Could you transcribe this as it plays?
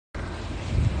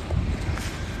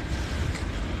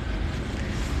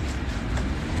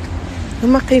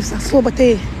dama xiif sax soo ba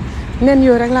tey nen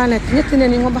yooyu rek laa nekk ñetti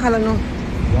nen yi ma baxalal noonu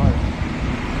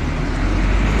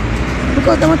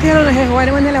because dama teeloon a xeex waaye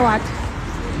dama nelewaat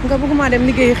nga bëgguma dem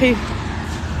liggéey xiif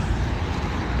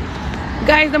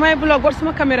guys damay vlog war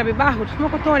suma caméra bi baaxul su ma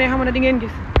ko toonee xam na di ngeen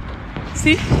gis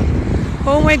si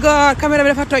oh my god caméra bi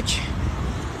dafa toj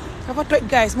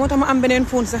guys moo tax ma am beneen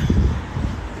phone sax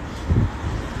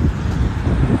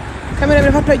caméra bi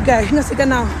dafa toj guys nga si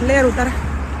gannaaw leeru dara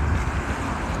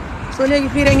soo léegi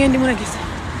fii rek ngeen di mën a gis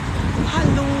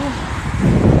allo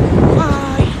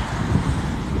waay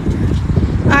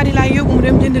aadi laa yóbbu mu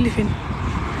dem jënd lifin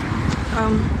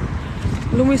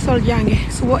lu muy sol jànge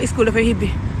suba school dafay hibbi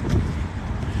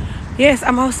yes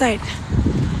I'm outside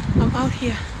I'm out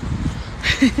here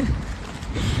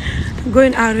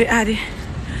going out with Adi.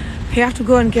 He have to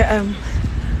go and get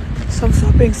some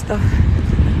shopping stuff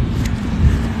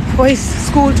for his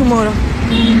school tomorrow.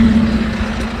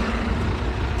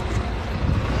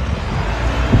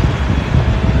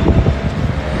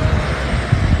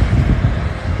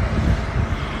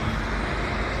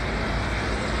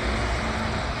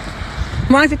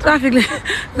 maa ngi ci trafic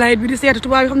light bi di seetu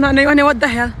tubaab bi xam naa ne wax ne what the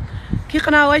hell kii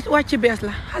xanaa wàcc bees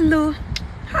la hello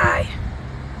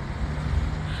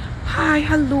hi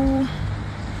hello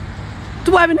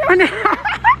tubaab bi ne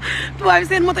tubaab bi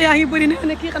seen moto yaa ngi bëri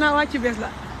ne kii xanaa wàcc bees la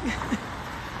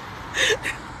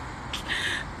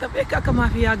te fekk ak maa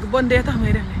fi yàgg bon dee tax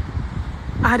may def le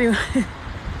Adi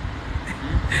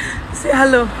say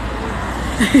hello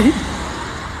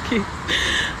kii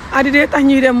Adi dee tax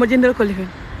ñuy dem ma jëndal ko lifin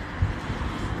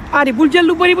Adi bul jël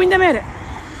lu bëri buñ demee de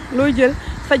looy jël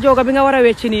sa joga bi nga war a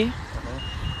wecc nii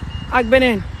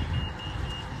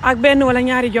ak benn wala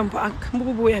ñaari jomp ak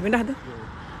mbubu bu weex bi ndax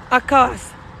ak kawaas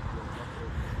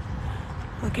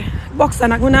ok boxe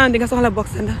nag mu naan di nga soxla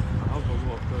boxe ndax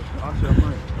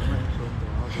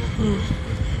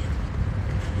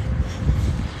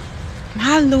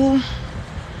allo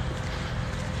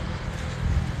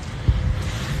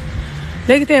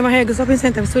léegi tey ma xeeg shopping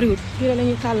center bi soriwul fii la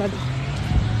ñuy tàlla dox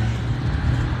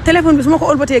téléphone bi su ma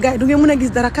ko ëlbatee gars yi du ngeen mën a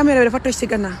gis dara caméra bi dafa toj ci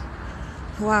gannaaw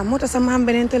waaw moo tax sama am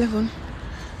beneen téléphone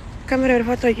caméra bi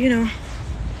dafa toj you know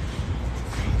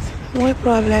mooy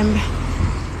problème bi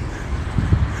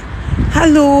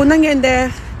allo na ngeen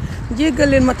def jéggal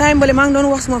leen ma tay mbale maa ngi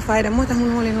doon wax suma fayda moo tax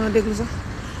mënu ma leen woon a déglu sax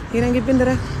yéen a ngi bind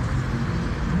rek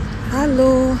allo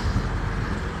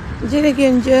jërë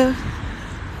ngeen jëf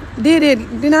déedéet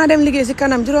dinaa dem liggéey ci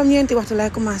kanam juróom-ñeenti waxtu lay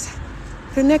commencé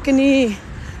fi nekk nii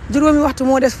juróomi waxtu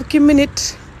moo des fukki minute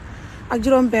ak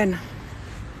juróom benn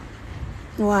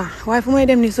waaw waaye fu may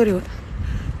dem nii soriwul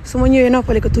su ma ñëwee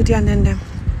noppali ko tuuti yaa dem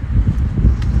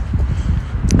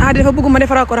Adi dafa bëgg ma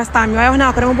defaral ko rastaam yi waaye wax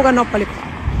naa ko dama bëgg a noppali ko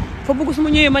fa bëgg su ma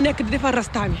ñëwee ma nekk di defar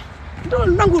rastaam yi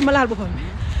loolu nangul ma laal boppam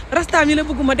rastaam yi la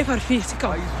bëgg ma defar fii si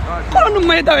kaw xoolal nu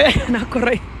may dawee naa ko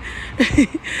rey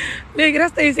léegi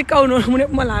rasta yi si kaw noonu mu ne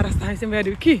ma laa rastaam yi si mbedd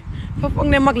bi kii fa foog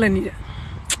ne mag la nii de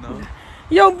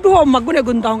yow du woo mag gu ne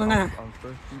gu ndaw nga naan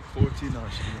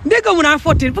dégg nga mu naan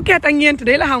 14 fukki at ak ñeent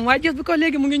day la xam waaye jës bi ko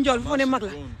léegi mu ngi njool foo ne mag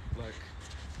la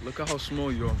Look at how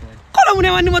small you are, man. xoolal mu ne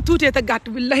ma ni ma tuutee te gàtt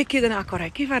billahi kii danaa ko rey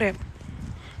kii fa reeb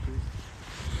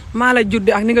maa la judd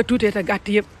ak ni nga tuutee te gàtt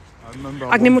yëpp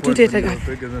ak ni ma tuutee te gàtt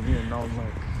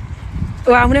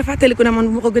waaw mu ne fàttaliku na man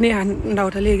bu ma ko gënee a ndaw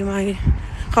te léegi maa ngi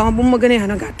xaw ma bu ma gënee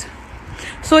a gàtt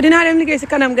soo dinaa dem liggéey si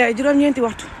kanam gars yi juróom-ñeenti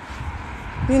waxtu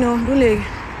you know du léegi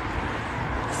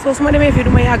soo su ma demee fii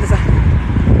du ma yàgg sax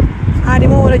Adi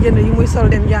moo war a jënd yi muy sol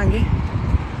dem jàngi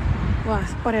waaw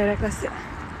su paree rek la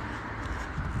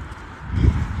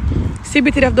si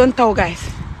biti daf doon taw guys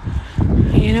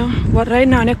you know but right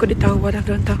now nekk di taw ba daf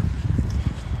doon taw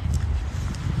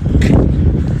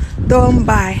doom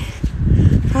baay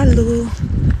hello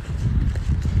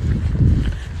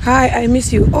hi I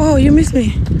miss you oh you miss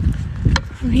me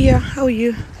I'm here how are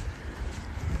you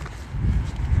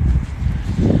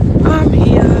I'm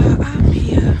here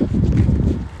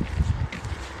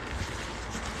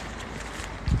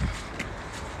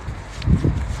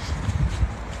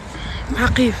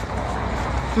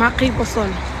maa xiif ba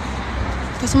sonn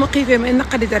te su ma xiifee may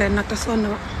naqadi deret nag te sonn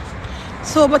ma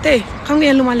soo ba tey xam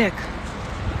ngeen lu ma lekk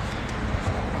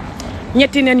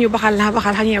ñetti nen yu baxal laa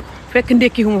baxal xañee ko fekk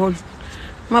ndekki wu ma woon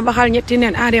ma baxal ñetti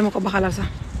nen Adee ma ko baxalal sax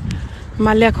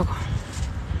ma lekk ko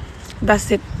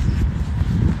that's it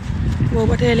boobu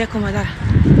ba tey lekk ma dara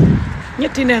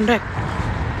ñetti nen rek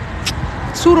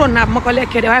suuroon naa ma ko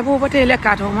lekkee de waaye boobu ba tey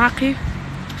lekkaatoo maa xiif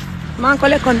maa ngi ko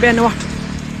lekkoon benn waxtu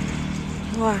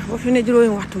waaw ba fi ne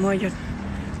juróomi waxtu mooy jot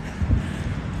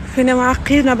fi ne maa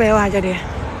xiif na bay waaja dee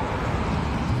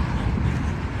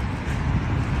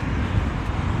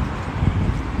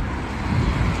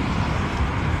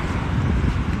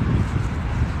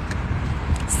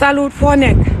Salut foo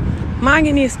nekk maa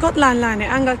ngi nii Scotland laa ne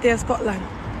Angleterre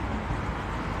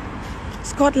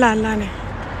Scotland laa ne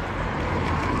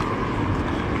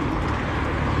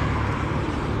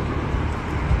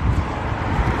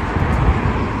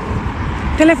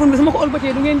téléphone bi su ma ko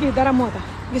ëlbatee du ngeen gis dara moo tax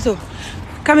gisoo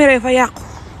caméra yi fa yàqu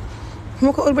su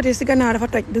ma ko ëlbatee si gannaaw dafa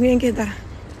toj du ngeen gis dara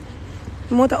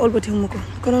moo tax ëlbati mu ko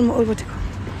konoon ma ëlbati ko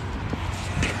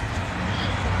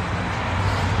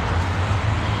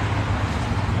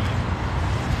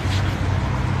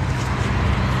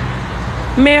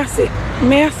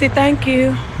merci thank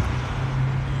you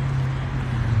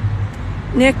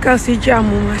nekkal si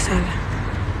jàmm masha Allah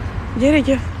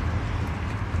jërëjëf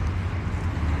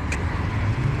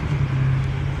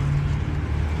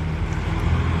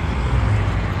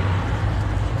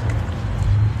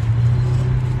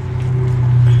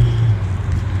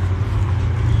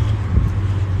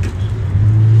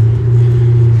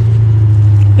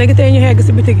léegi tey ñu xegg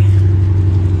si bitig gi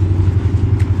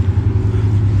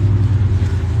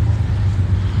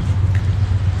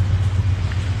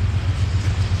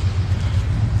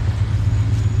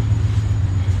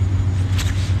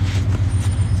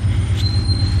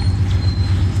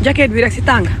jacket bi rek si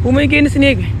tàng bu may génn si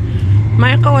néeg bi maa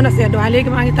ngi xawoon a sedd waaye léegi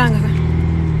maa ngi tàng sax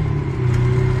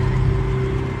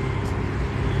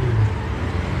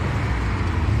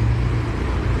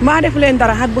maa def leen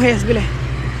dara xat bu xees bi le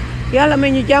yàlla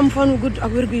may ñu jàmm fan wu gudd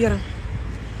ak wér gu yaram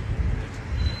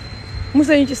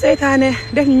musal ñu ci seytaane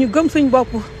def ñu gëm suñ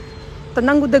bopp te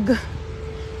nangu dëgg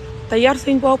te yar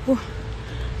suñ bopp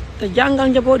te jàngal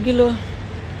njaboot gi lool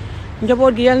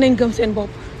njaboot gi yàlla nañ gëm seen bopp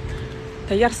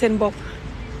te yar seen bopp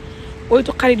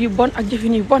oytu xarit yu bon ak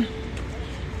jëfin yu bon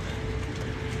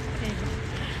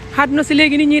àdduna si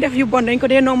léegi nit ñuy def yu bon dañ ko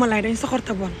dee normalize dañ soxor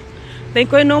te bon dañ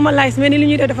koy normalize mel ni li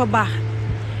ñuy def dafa baax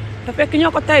te fekk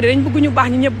ñoo ko tay de dañ bëgg ñu baax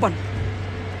ñu ñëpp bon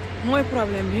mooy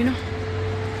problème bi no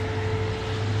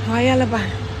waaye yàlla baax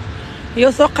na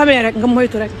yow soo xamee rek nga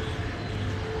moytu rek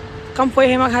xam fooy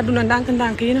xem ak àdduna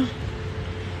ndànk-ndànk yi no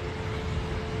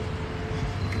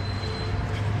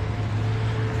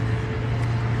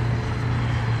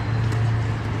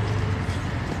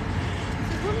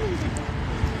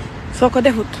soo ko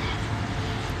defut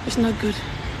it's not good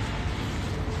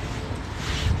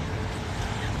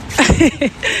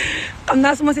xam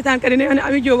naa suma si tànk ne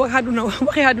Ami Jóob wax àdduna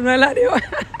waxi àdduna laa dee wax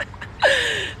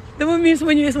dama miin su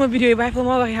ma ñëwee sama vidéo yi bàyyi fa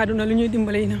ma waxi àdduna lu ñuy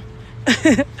dimbale yi na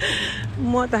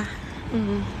moo tax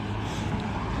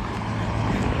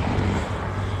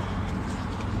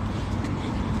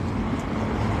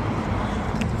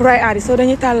right aadi soo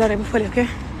dañuy tàll rek ba fële ok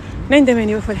nañ demee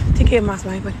nii ba fële ci kee maas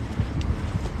baa ngi fële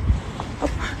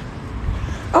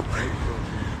op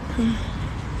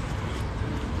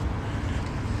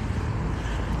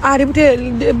aadi bu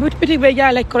tee bitig bay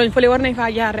jaay laj koloñ fële war nañ faa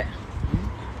jaar de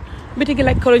bitigi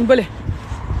laj koloñ bële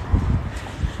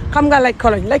xam nga laj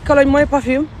koloñ mooy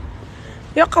parfume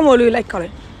yoo xamoo luy laj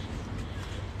koloñ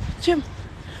cim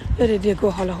yow de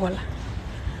déggoo xola wala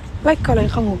laj koloñ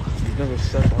xamoo ko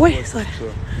oui sorry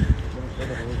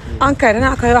ankay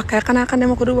danaa koy wax kay xanaa xam ne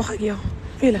ma ko du wax ak yow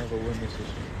fii la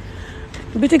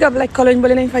bitigab laj koloñ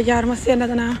bële nañ fa jaar ma seen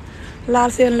danaa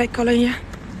laal seen laj koloñ ya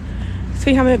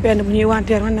suñ xamee benn bu ñuy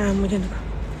wanteer mën naa mu jënd ko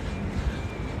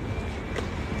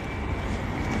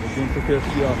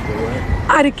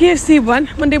Ari KFC ban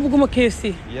man de bëgguma KFC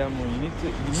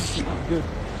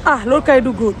loolu kay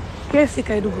duggul KFC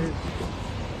kay duggul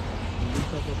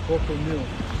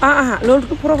loolu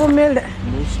du propre meal de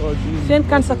seen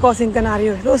kan sa koosin ganaar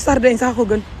yooyu loolu sardine sax ko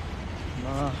gën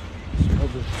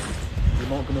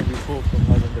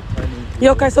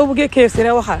yow kay soo bëggee KFC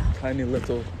rek waxal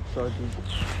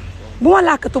bu ma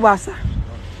làkk tubaab sax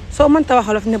soo mënta wax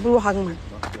wolof ne bul wax ak man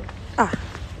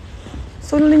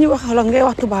soo lu ñuy wax wolof ngay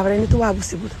wax tubaab rek ni tubaab bu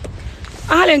sibut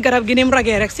leen garab gi ni mu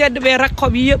ragee rek sedd bee rag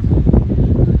xob yi yëpp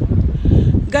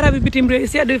garab yi bitim réew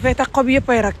sedd bi fay tax xob yëpp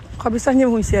ay rag xob yi sax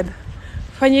ñëwuñ sedd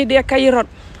fa ñuy dekka yi rot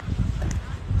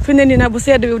fi ne ni nag bu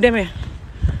sedd bi demee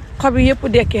xob yi yëpp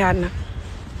dekkiwaat nag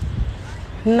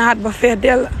naat ba fee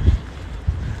dell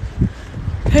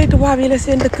xëy tubaab yi la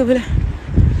seen dëkk bi la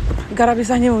garab yi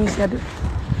sax ñëwuñ sedd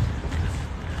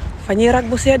fa ñuy rag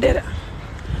bu seddee de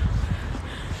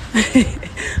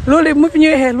loolu ma fi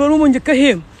ñuy xeer loolu ma njëkk a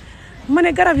xéem ma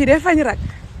ne garab yi de fañ rag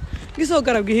gisoo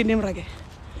garab gi ni mu rage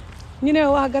ñu ne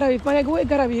waa garab yi ma ne woy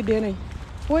garab yi dee nañ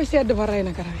woy sedd fa rey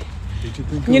na garab yi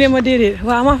ñu ne ma déedéet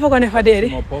waaw ma foog ne fa dee de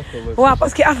waaw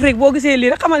parce que Afrique boo gisee lii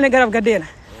rek xamal ne garab ga dee na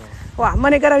waaw ma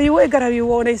ne garab yi woy garab yi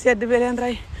wow nañ sedd bi leen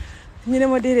rey ñu ne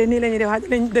ma déedéet nii la ñuy defaat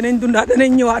danañ dundaat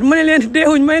danañ ñëwaat ma ne leen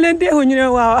deewuñ may leen deewuñ ñu ne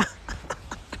waaw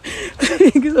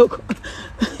gisoo ko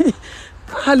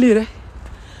lii rek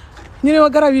ñu ne ma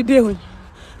garab yi deewuñ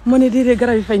ma ne déedéet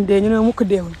garab yi fañ dee ñu ne ma mukk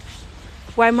deewuñ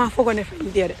waaye maa foogoo ne fañ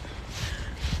dee de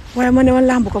waaye ma ne ma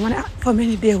làmb ko ma ne ah fa mel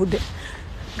ni deewut de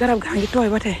garab gaa ngi tooy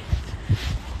ba tey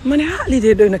ma ne ah lii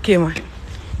de doy na kéemaan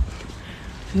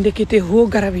ndekete hoo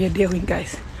garab ya deewuñ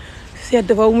guys seet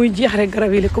dafa muy jeex rek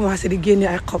garab yi li commencé di génne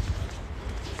ay xob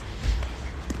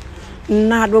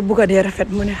naat ba bugg a dee rafet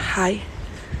mu ne xaay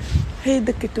xëy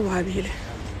dëkk tubaab yi le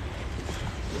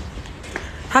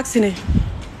xag si ne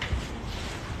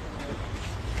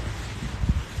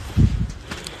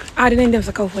dinañ dem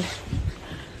sa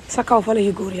kaw fale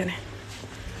yu góor ya ne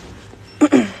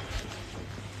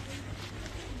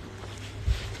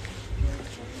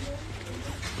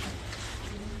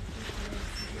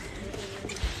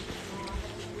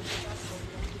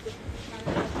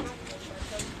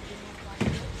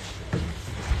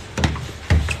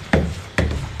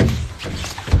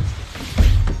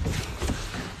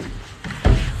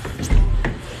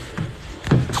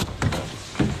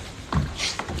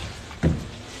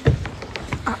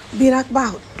bii nag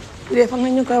baaxul bu dee foog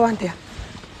nañ ñu koy wanteer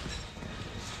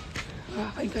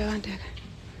waaw fañ koy wanteer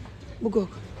bëggoo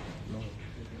ko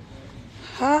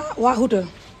waa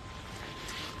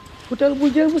xutal bu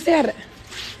jël bu seer de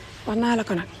wax naa la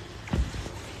ko nag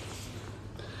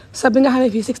sa bi nga xam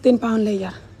ne fii 16 pounds lay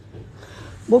jar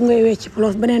boobu ngay wecc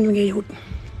plus beneen bi ngay wut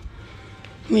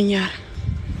muy ñaar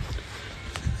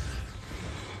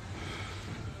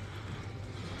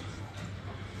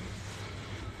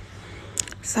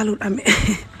salut amee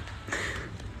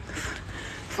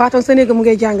Fatou sa néeg mu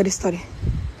ngay jàng di story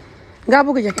nga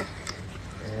bëgg jaket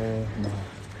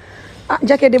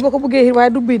jaket de boo ko bëggee waaye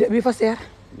du bii de bii fa seer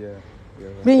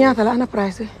bii ñaata la ana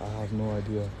price I have no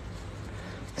idea.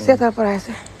 seetal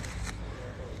price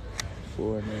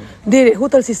déedéet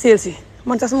xutal si sale si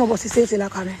man sax sama bopp si sale si laa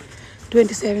ko xamee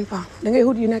 27 pounds da ngay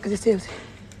xut yu nekk si sale si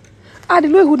di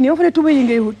looy xut nii ba fa ne tuba yi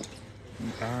ngay xut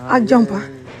ak jompa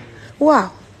waaw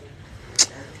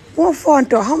moo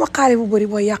fontoo xam nga xaalis bu bëri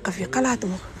booy yàq fii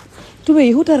xalaatuma ko tubé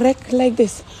yi wutal rek like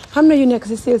this xam na yu nekk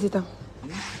si sales itam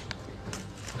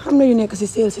xam na yu nekk si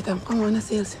sales itam xam nga na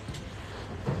sales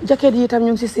jacket yi itam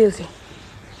ñu ngi si sales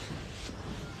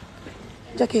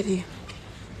jacket yi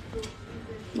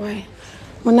waaye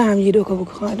mën naa am yi doo ko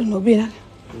bëgg xam nga bii nag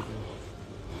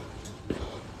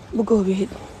bëggoo bi it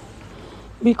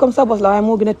bii comme sa bos la waaye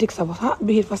moo gën a tig sa bos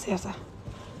bii it fa seer sax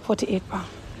 48 pounds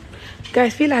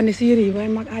guys fii laa ne si yëre yi waaye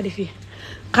mag aadi fii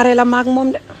xare la maag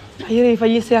moom de yëre yi fa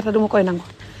yi seerta duma koy nangu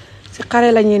si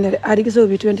xare la ñuy ne de aadi gisoo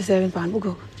bi 27 pounds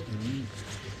bëggoo ko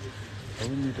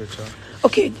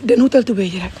ok den wutal tubéy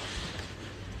ji rek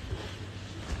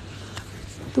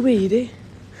tubéy yi de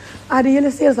aadi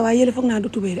yële seer sa waaye yële foog naa du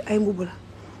tubéy de ay mbubb la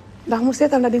ndax mu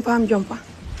seetal na di nga fa am jompa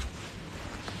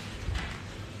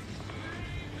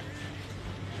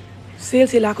seel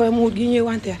si laa koy mu wut gi ñuy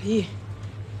wanteer yii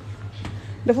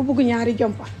dafa bëgg ñaari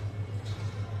jompa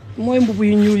mooy mbubb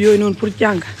yu ñuul yooyu noonu pour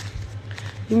jàng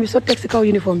yu muy sotteeg si kaw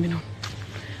uniforme bi noonu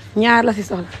ñaar la si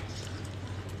soxla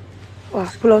waaw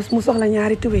plus mu soxla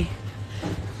ñaari tubéy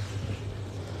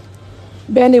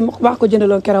benn yi maa ko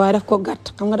jëndaloon keroog waaye daf ko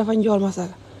gàtt xam nga dafa njool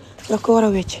masala daf ko war a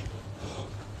wecc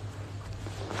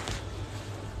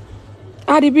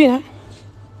aadi bii nag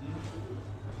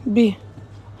bii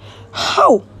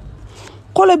xaw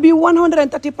xoolal bii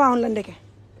 130 pounds la ndeke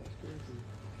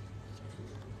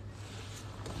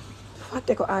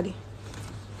fàtte ko aadi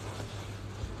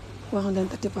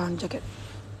 130 pounds jacket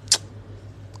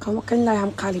xam nga kañ laay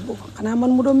xam xaalis boobu xanaa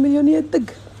man mu doon millionnaire dëgg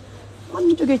man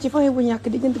mu jógee ci famille bu ñàkk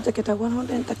di jënd jacket ak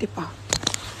 130 pounds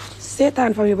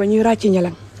seetaan famille ba ñuy ràcc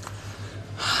ñalang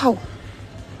xaw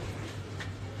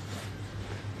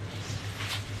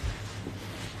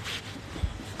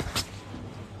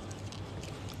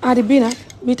aadi bii nag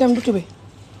bii tam du tube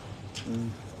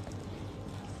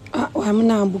waaye mën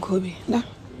naa am buggoo bi ndax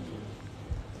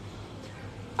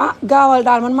gaawal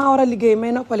daal man maa war a liggéey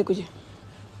may noppaliku ci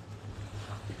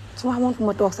su ma xamoon fu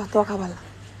ma toog sax toog xabal la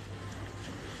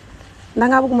ndax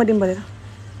ngaa bëgg ma dimbali la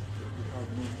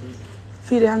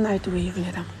fii de am na ay tube yi fi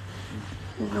ne tam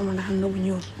xam na bu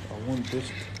ñuul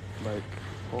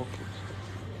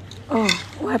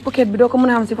waaye pocket bi doo ko mën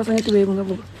a am si façon tube bu nga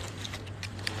bëgg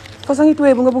façon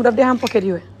tube bu nga bëgg daf dee am pocket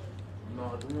yooyu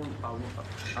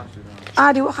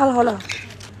aadi waxal xoolal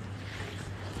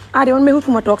aadi man may wut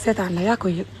fu ma toog seetaan la yaa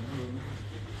koy yëg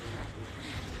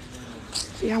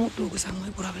yaa ma toogu sax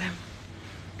mooy problème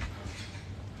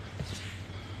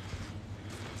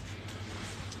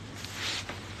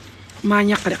maa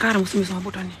ñàkk de xaaral ma sumi sama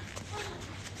bouton yi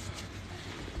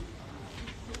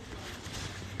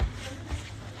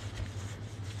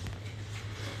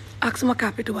ak suma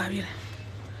kàppi tubaab yi la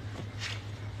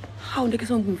taxaw ndeke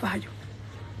sama bu mu faaju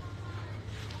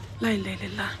lay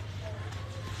la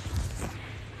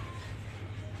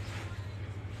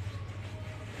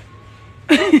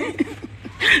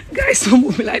gars yi sama bu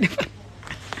mi laay defar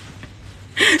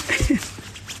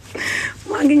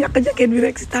maa ngi ñàkk jaket bi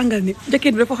rek si tàngal nit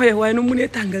jaket bi dafa xoyof waaye nu mu mënee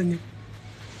tàngal nit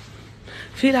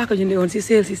fii laa ko jëndee woon si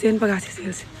seel si seen bagage si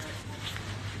seel si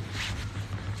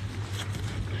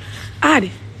aadi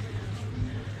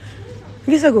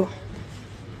gisagoo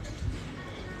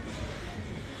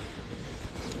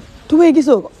tubéy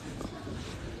gisoo ko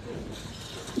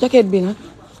jaket bi nag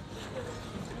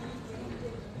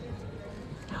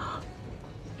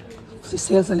si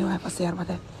seel sa ne waaye fa seer ba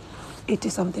tey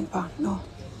 80 something pound no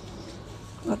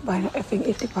not buying a effing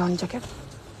 80 pound jacket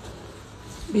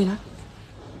bii nag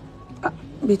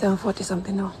bii tam 40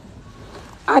 something no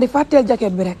aadi fàtteel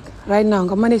jacket bi rek right now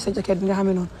nga manage sa jacket bi nga xam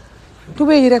ne noonu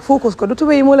tubéy yi rek focus ko du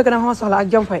tubéy yi moo la gën a xam soxla ak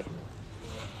jompay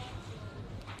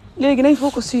léegi nañ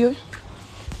focus si yooyu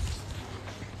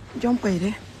jompay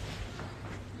de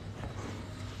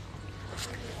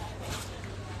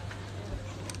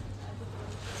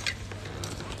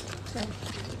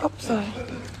hop sorry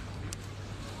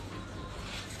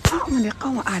man de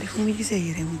xaw ma aadi fu muy gisee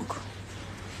yére mu bëgg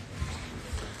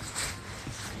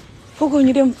foogoo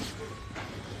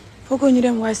ñu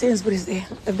dem waaye Sainsbury's de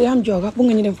daf dee am jooga bu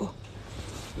nga ñu dem foofu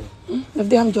daf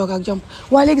dee am jooga ak jomp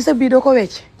waaye léegi sa bii doo ko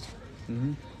wecc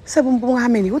sa bu nga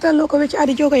xamee nii wutal loo ko wecc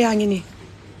aadi jooga yaa ngi nii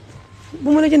bu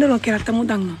ma la jëndaloon keroog te mu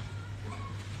dang noonu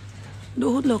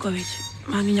doo wut loo ko wecc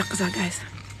maa ngi ñàkk sax gaay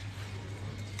sax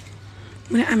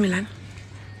mu ne ami lan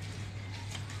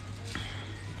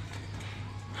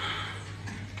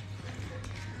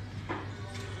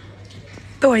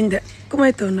tooñ de ku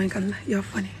may tooñ nañ kan la yow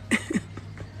fani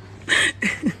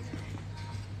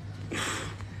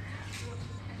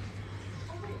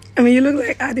I mean you look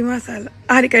like Adi masala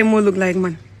Adi kay moo look like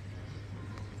man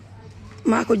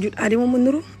maa ko jud Adi moom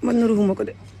man nuru huma ko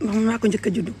de ndax maa ko njëkk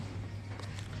a juddu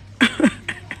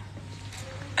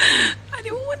Adi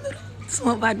moom man nuru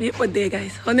sama baat bi yëpp a dee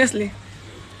guys honestly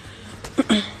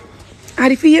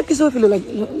Adi fii yëpp gisoo fi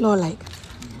loo like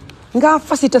nga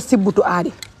fasita si butu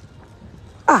Adi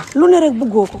lu ne rek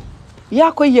bëggoo ko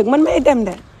yaa koy yëg man may dem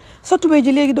de sa tubéy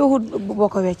ji léegi doo wut boo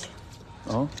ko wecc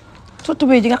sa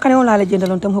tubéy ji nga xam ne moom laa la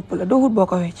jëndaloon tam xëpp la doo wut boo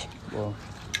ko wecc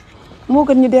moo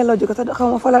gën ñu delloo ji ko te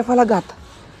xaw ma fa la gàtt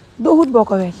doo wut boo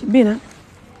ko wecc bii nag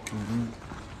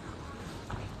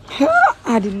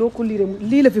Adi loo ko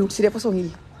lii la fi wut si de façon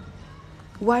yi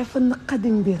waaye fa naqadi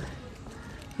mbir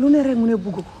lu ne rek mu ne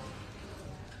bëgg ko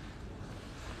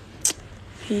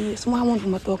su ma xamoon fu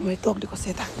ma toog may toog di ko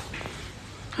seetaan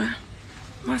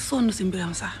ma sonn si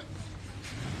mbiram sax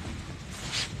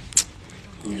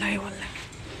lay walla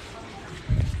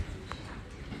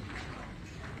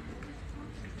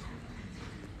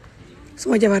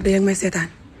suma jabar de yaa ngi may seetaan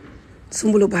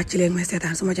sumbulu bàcc leen may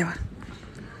seetaan suma jabar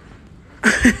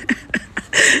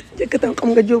jëkkatam xam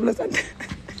nga Jóob la sant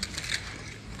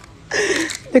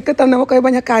jëkkatam na ma koy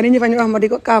bañ a kaa ni ñi fa ñu wax ma di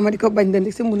ko kaa ma di ko bañ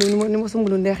dandi sumbulu ni ma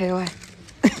sumbulu neexee waaye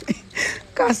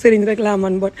kaa sëriñ rek laa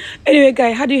man bon anyway gars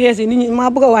yi xat yu xees yi nit ñi maa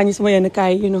bëgg a wàññi suma yenn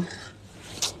kaay yi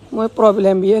mooy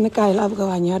problème bi yenn kaay laa bëgg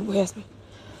a wàññi xat bu xees bi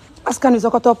askan wi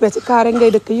soo ko toppee si kaa rek ngay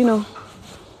dëkk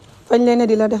fañ leen ne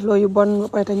di la def loo yu bon ba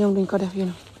pare te ñoom duñ ko def yu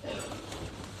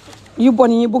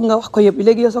bon yi ñu bëgg nga wax ko yëpp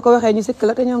léegi yow soo ko waxee ñu sikk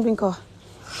la te ñoom duñ ko wax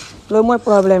loolu mooy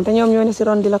problème te ñoom ñoo ne si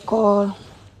ron di la kool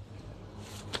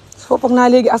foog naa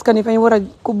léegi askan wi fañ war a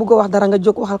ku bëgg a wax dara nga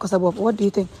jóg waxal ko sa bopp what do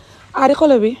you think Adi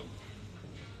xolo bi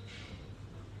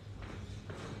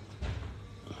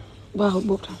baaxul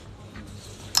boobu tam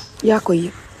yaa koy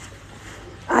yëg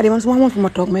Adi man su ma xamoon fu ma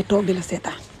toog may toog di la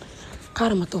seetaan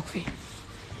xaaral ma toog fii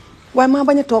waaye maa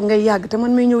bañ a toog ngay yàgg te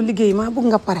man may ñëw liggéey maa bëgg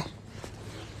nga pare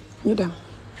ñu dem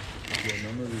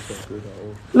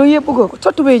lu yëpp bëggoo ko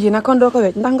sa tubéy ji nag kon doo ko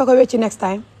wecc ndax nga ko wecci next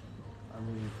time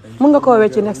mun nga koo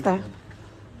wecci next time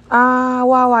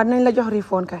waaw nañ la jox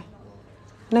refund kay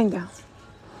nañ dem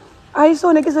ay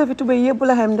soo ne gisoo fi tubéy yëpp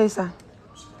la xem ndeysaan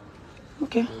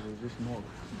ok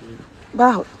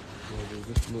baaxul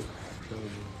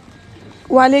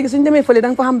waa léegi suñ demee fële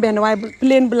danga fa xam benn waaye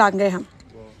plain black ngay xam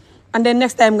and then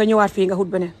next time nga ñëwaat fii nga xut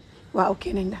beneen waaw ok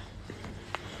nañ dem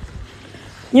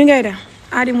ñu ngay dem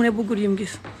Adi mu ne bëggul yum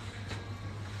gis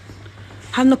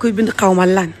xam na koy bind xaw ma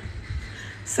lan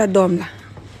sa doom la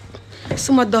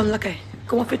suma doom la kay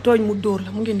ku ma fi tooñ mu dóor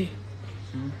la mu ngi nii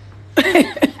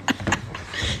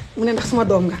mu ne ndax suma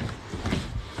doom nga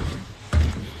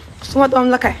suma doom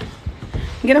la kay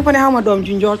ngeen fa ne xaw ma doom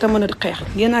ju njool te mën a xeex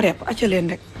ngeen a repp acca leen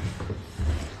rek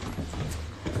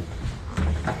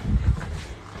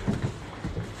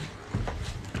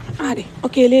Adi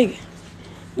ok léegi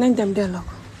nañ dem delloo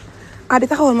ko Adi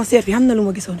taxawal ma seet fi xam na lu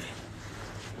ma gisoon fi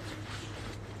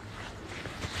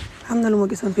xam na lu ma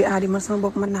gisoon fi Adi man sama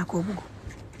bopp mën naa koo bugg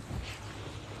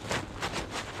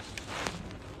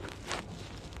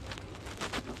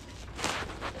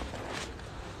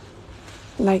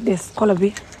like this xoolal bi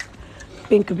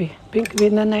pink bi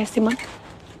na nice si man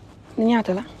ni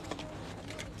ñaata la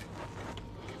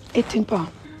 18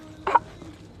 pounds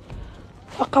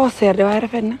fa xaw a seer de waaye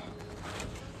rafet na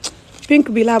pink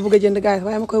bi laa bëgg a jënd guys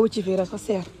waaye ma koy wucci fii rek fa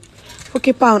seer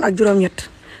fukki pound ak juróom-ñett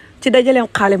ci dajaleem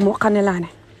xaalis moo xam ne laa ne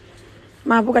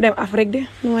maa bëgg a dem Afrique de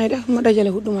nu may def ma dajale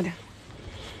wut du ma dem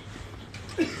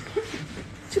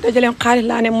ci dajaleem xaalis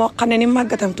laa ne moo xam ne ni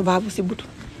màggatam tubaabu si butu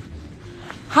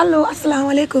hello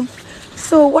asalaamaaleykum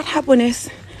so what happened is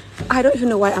I don't even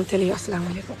know why I'm telling you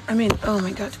asalaamaaleykum I mean oh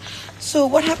my god so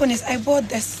what happened is I bought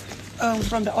this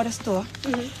from the other store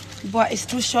but it's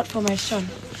too short for my son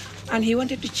and he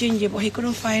wanted to change it but he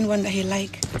couldn't find one that he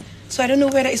liked so I don't know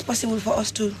whether it's possible for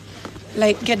us to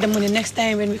like get the money next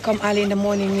time when we come early in the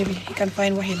morning maybe he can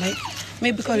find what he likes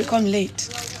maybe because we come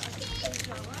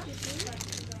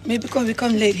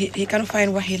late he can't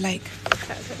find what he likes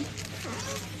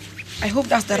I hope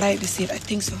that's the right receipt I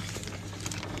think so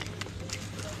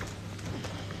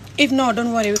if not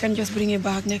don't worry we can just bring it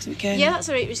back next weekend Yeah, that's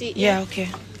the right receipt. yeah okay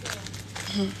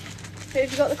So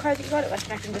if you got the card you got it with,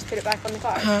 I can just put it back on the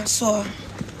card. so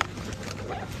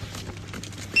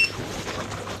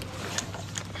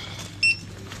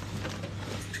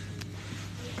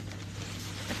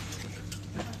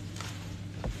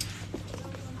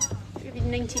Give you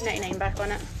 $19.99 back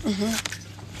on it.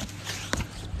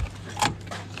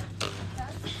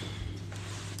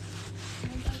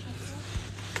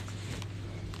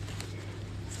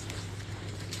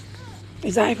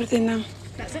 is that everything now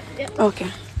That's it. Yep. okay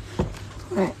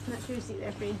right That's your receipt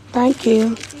there for you. thank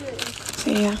you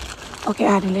see ya ok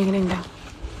Adi léegi nañ daal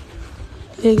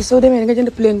léegi soo demee nga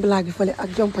jënd plain black bi fële ak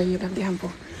jompay yi daf di xam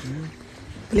foofu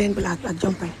plain black bi ak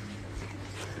jompay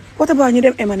what about ñu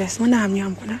dem M&S mën naa am ñu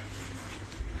am ko na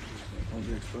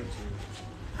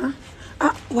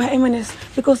waaye M&S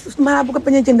because maa bëgg a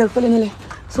bañ a jëndal fële ne le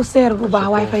su seer bu baax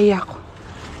waaye fay yàqu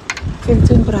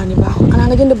seen brand yi baaxul xanaa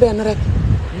nga jënd benn rek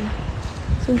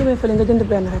suñ demee fële nga jënd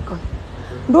benn rek kon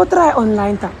doo try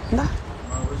online tam ndax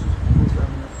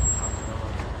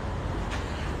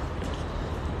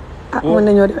mën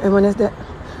nañoo def M&S de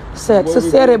seet su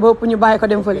seeree ba ëpp ñu bàyyi ko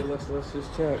dem fële Let's just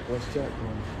check. Let's check,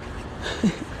 man.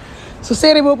 su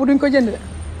seeree ba ëpp duñ ko jënd de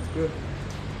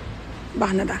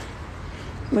baax na daal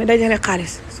mooy dajale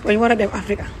xaalis su ko ñu war a dem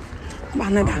Afrique baax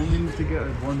na I daal only need to get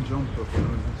one jumper from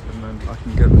M&S and then I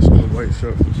can get the small white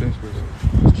shirt from Sainsbury's.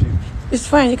 It's cheap. it's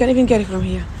fine you can even get it from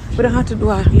here we don't have to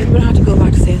go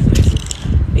back to Sainsbury's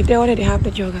if they already have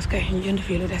the joggers kay ñu jënd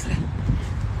fii lu des rek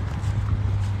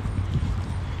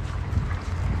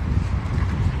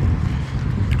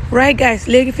right guys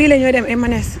léegi fii la ñoo dem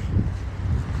M&S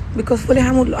because fële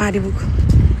xamul lu Adi bugg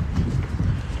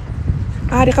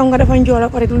Adi xam nga dafa njool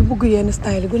pare dul bugg yenn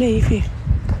style gune yi fii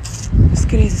it's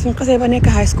crazy suñ xasee ba nekk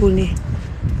high school nii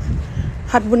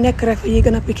xat bu nekk rek yi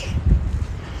gën a piqué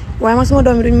waaye man suma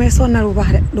doom yi duñ may sonnal bu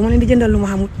baax de du ma leen di jëndal lu ma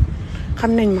xamut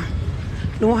xam nañ ma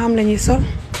lu ma xam la ñuy sol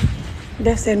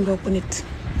def seen bopp nit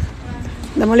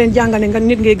dama leen jàngal ne nga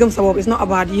nit ngay gëm sa bopp it's not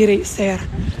about yére seer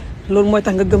loolu mooy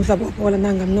tax nga gëm sa bopp wala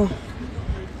nangam non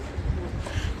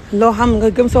loo xam nga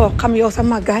gëm sa bopp xam yow sa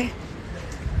màggaay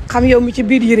xam yow mi ci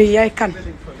biir yére yi yaay kan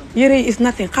yére yi is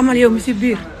nothing xamal yow mi ci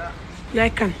biir yaay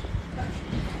kan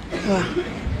waaw.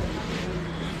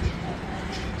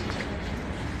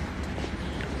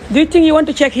 Do you think you want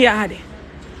to check here, Adi?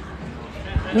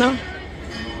 No?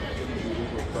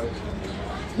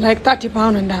 Like £30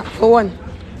 on that for one.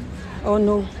 Oh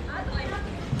no.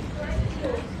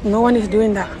 No one is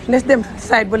doing that. Let's them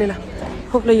side bolila.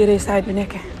 Hopefully you're side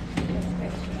bineke.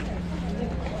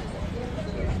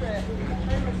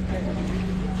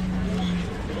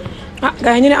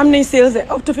 Guys, ñu ne am nañ sales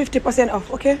up to 50%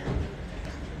 off, okay?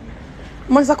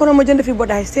 Man sax kono ma jënd fi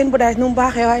bodaay seen bodaay nu mu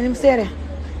baaxee waaye ni mu seere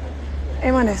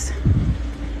M&S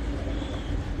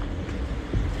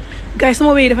guys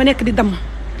sama wéy dafa nekk di damm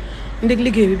ndeg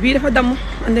liggéey bi bii dafa damm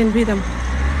and then bii damm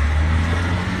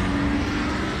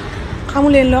xamu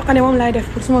leen loo xam ne moom laay def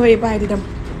pour suma wéy bàyyi di damm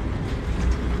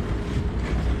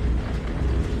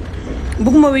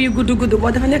bugguma wéy yu gudd gudd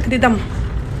boo dafa nekk di damm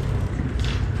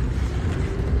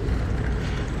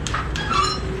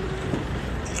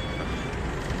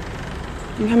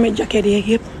nga xam ne jacket yeeg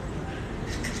yëpp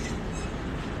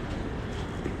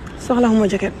soxlawuma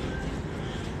jacket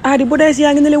Adi bodays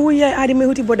yaa ngi ne leen wuy yaay Adi may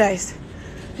wuti bodays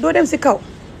doo dem si kaw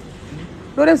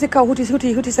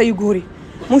wuti sa yu góor yi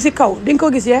mu ngi si kaw di nga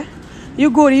ko gis yee yu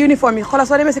góor yi uniforme yi xoolal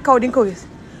soo demee si kaw di nga ko gis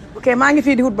ok maa ngi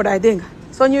fii di wut ba daay dégg nga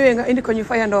soo ñëwee nga indi ko ñu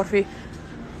fayandoor fii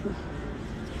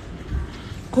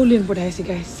xool leen ba daay si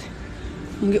guys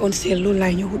mu ngi on sale loolu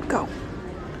laay ñëw wut kaw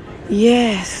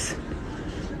yes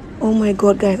oh my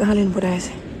god guys ana leen ba daay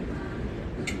si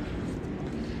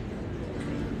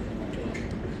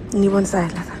ni bon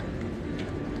size la sax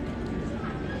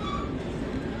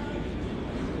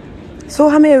soo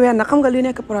xamee weer nag xam nga li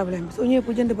nekk problème bi soo ñëwee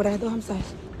pour jënd ba daay doo xam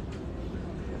size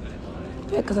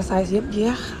fekk sa size yëpp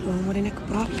jeex loolu moo di nekk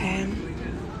problème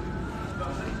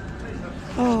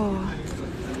oh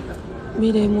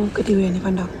bii de moom këti ween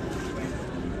fa ndaw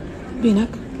bii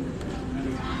nag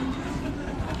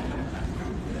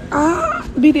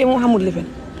bii de moom xamul lifin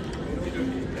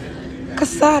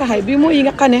kasaara xay bii mooy yi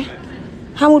nga xam ne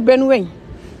xamul benn weñ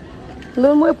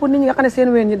loolu mooy pour nit ñi nga xam ne seen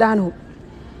weñ ñi daanu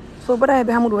soo ba daay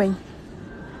bi xamul weñ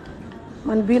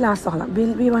man bii laa soxla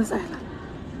bii man sax la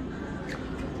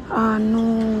ah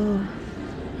non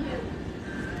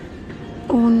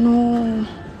oh non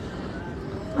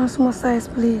suma size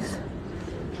please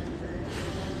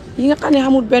yi nga xam ne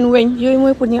xamul benn weñ yooyu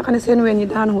mooy pour ñi nga xam ne seen weñ yi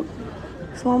daanu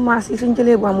suma maas yi suñ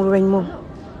jëlee bu amul weñ moom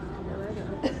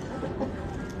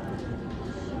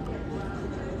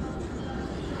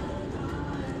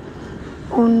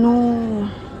oh non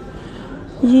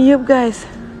yii yëpp guys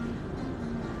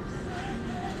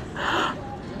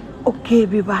ok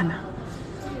bi baax na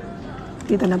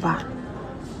bii dana baax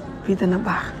bii dana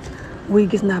baax wuy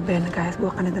gis naa benn guys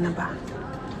boo xam ne dana baax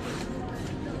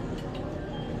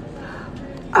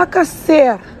aka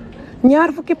seer ñaar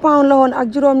fukki pound la woon ak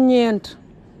juróom-ñeent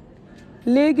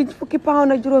léegi fukki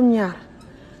pound ak juróom-ñaar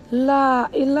laa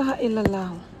ilaha illallah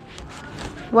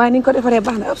waaye niñ ko defaree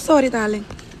baax na ab sorry darling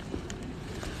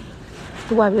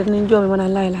tubaab bi dinañ joomi ma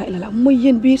naan laa ilaha illallah mooy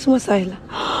yéen bii suma saay la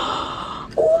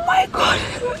oh my god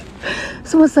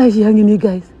suma saay yaa ngi nii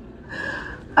guys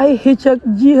ay xëcc ak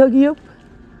ji ak yëpp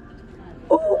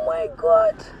oh my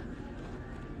god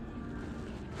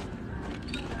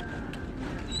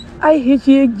ay xëcc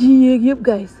yeeg ji yeeg yëpp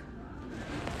guys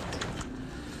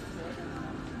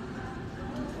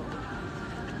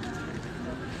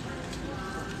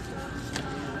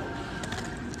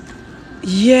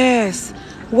yes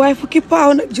waaye fukki paaw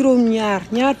nag juróom-ñaar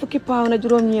ñaar fukki paaw nag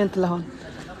juróom-ñeent la woon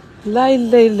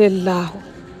lay laahu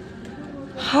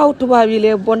xaw tubaab yi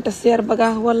lee bonta seer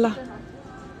bagage walla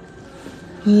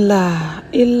laa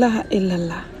ilaha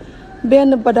illallah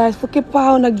benn badaas fukki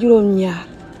paaw nag juróom-ñaar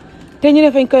te ñu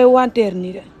defañ koy wanteer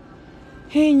nii de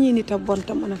xëy ñii nit a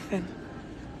bonta mën a fen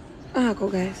ko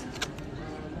guys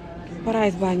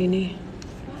price baa ngi nii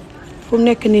fu mu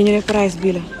nekk nii ñu ne price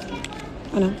bii la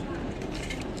anam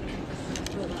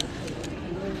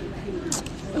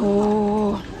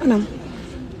anam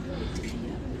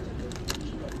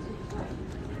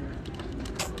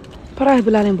price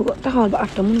bi laa leen bëgg taxawal ba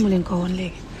afta mënuma leen ko woon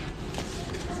léegi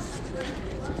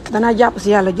danaa jàpp si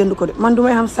yàlla jënd ko de man du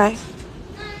may xam size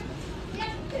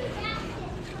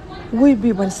wuy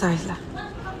bii ban size la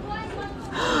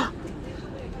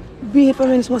bii fa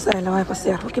mel ni suma size la waaye fa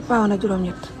seer fukki paaw na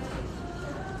juróom-ñett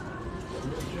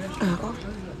ko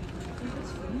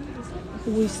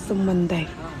wuy sama ndey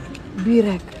bii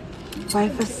rek waaye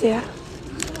fa seer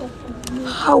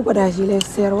xaw badaas yi lay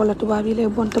seer wala tubaab yi lay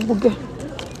bonta bugge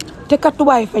te kat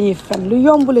tubaab yi fa ñuy fen lu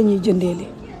yomb la ñuy jëndee li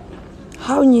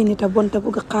xaw ñii nit a bonta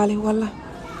bugg xaalis wala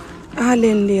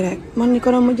leen lii rek man ni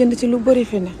ko doon ma jënd ci lu bëri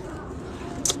fi ne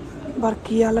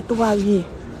barki yàlla tubaab yi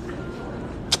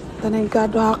danañ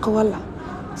gàddu àq wala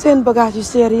seen bagage yu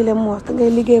seer yi le moos te ngay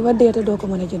liggéey ba dee te doo ko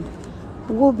mën a jënd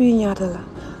boobu bii ñaata la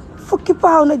fukki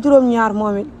paaw na juróom-ñaar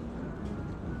moom it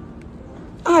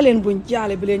leen buñ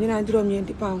jaale bi leen ñu naan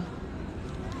juróom-ñeenti paaw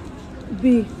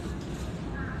bii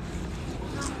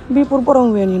pour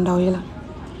borom ween yu ndaw yi la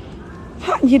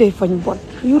ñi day fañ bon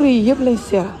yu rëy yi yëpp lañ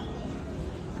seeral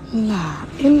laa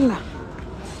illa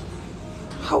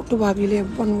xaw tubaab yi lee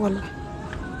bon wala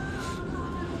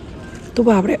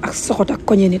tubaab rek ak soxot ak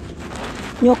koñe nit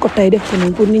ñoo ko tey def ko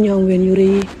nii pour nit ñoo am ween yu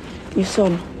rëy yi ñu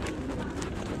sonn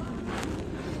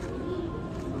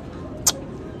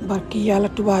barki yàlla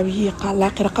tubaab yi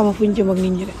xalaaxira xama fuñ jëm ak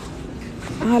nit ñi de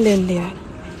leen lii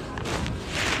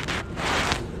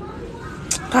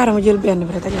xaaral ma jël benn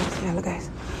bi rek dajal si yàlla guys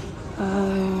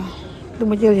du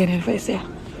ma jël yeneen fay seer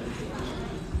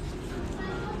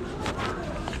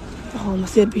taxaw ma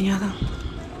seet bi ñaata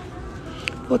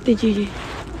fotte ji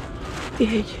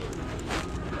téej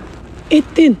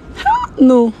 18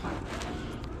 non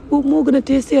boobu moo gën a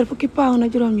tee seer fukki paaw na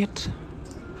juróom-ñett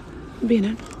bii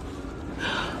nag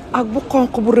ak bu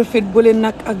xonq bu rafet bële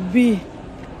nag ak bii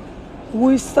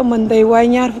wuy sama ndey waaye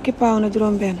ñaar fukki pound ak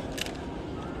juróom benn.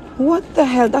 What the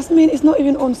hell? That means it's not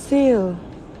even on sale.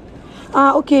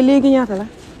 Ah, okay, léegi ñaata la?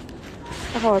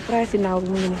 Taxawal price now bi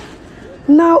mu ngi nii.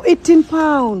 Now 18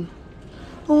 pound.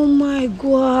 Oh my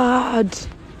God.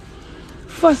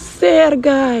 For sale,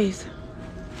 guys.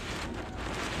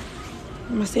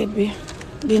 Ma seet bi.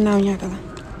 Bii naaw ñaata la?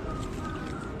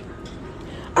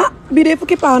 Ah, bii de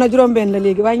fukki pound ak juróom benn la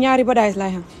léegi waaye ñaari badays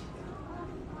laay xam.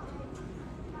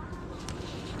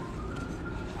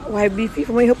 waaye bii fii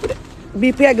fa may xëpp de.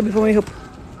 bii pegg bi fa may xëpp.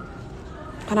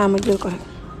 xanaa ma jël ko rek.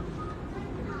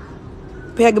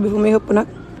 pegg bi fa may xëpp nag.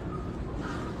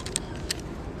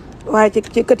 waaye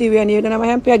ci këti ween yi dana ma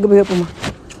xem pegg bi xëpp ma.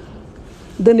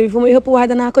 dënd bi fu may xëpp waaye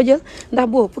danaa ko jël ndax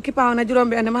boobu fukki pound na juróom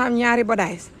benn ma xam ñaari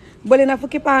badays bële na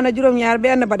fukki pound na juróom ñaar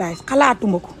benn badays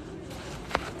xalaatuma ko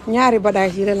ñaari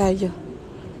badays yi la laay jël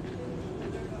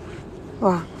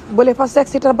waaw bële fa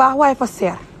sexy te baax waaye fa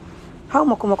seer xaw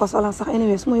ma ko ma ko solal sax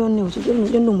anyway su ma yoon néew ci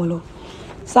jënduma loolu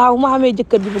saa bu ma xamee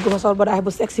jëkkër bi bëgg ma sol badays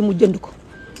bu sexy mu jënd ko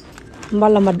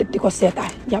mbala ma di ko seetaan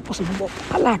jàpp suma bopp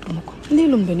xalaatuma ko lii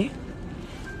lum bi ne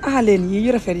leen yi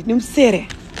yu rafet yi ni mu seeree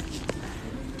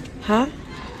ah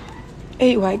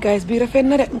ay waay guys bii rafet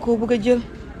na de mu ko bëgg a jël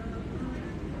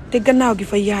te gannaaw gi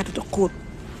fa yaatu te xóot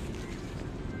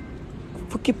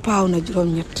fukki pound na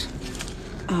juróom-ñett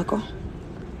ko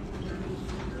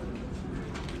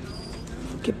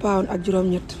fukki pound ak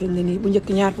juróom-ñett fi mu ne nii bu njëkk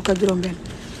ñaar fukk ak juróom-benn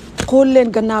xool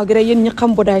leen gannaaw gi rek yéen ñi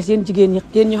xam bodaay seen jigéen ñi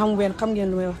yéen ñu xam ween xam ngeen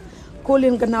lu may wax xool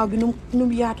leen gannaaw gi nu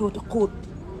mu yaatoo te xóot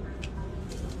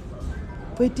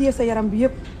fay téye sa yaram bi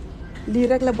yëpp lii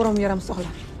rek la borom yaram soxla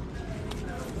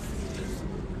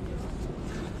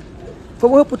fa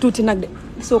mu ëpp tuuti nag de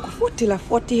gisoo ko 40 la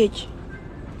 40H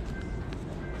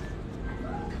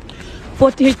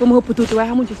fa mu ëpp tuuti waaye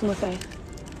xamuñ ci suma saay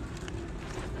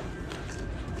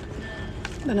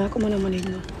danaa ko mën a manage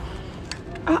noonu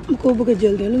mu ko bëgg a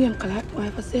jël de lu ngeen xalaat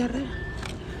waaye fa seer rek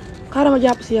xaaral ma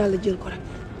jàpp si yàlla jël ko rek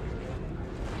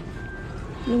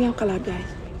lu ngeen xalaat guys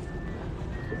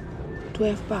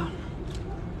 12 pound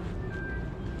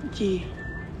ji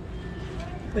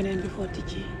beneen bi 40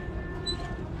 ji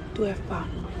 12 pound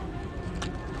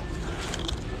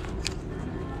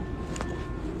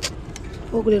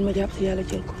foogu leen ma jàpp si yàlla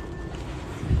jël ko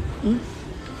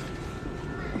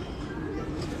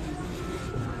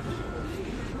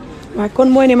waaye kon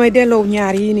mooy ne may delloo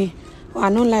ñaar yi nii waaw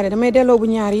noonu laa de damay delloo bu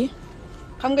ñaar yi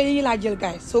xam nga yii laa jël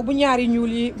guys soo bu ñaar yi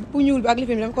ñuul yi bu ñuul bi ak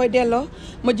lifin bi dama koy delloo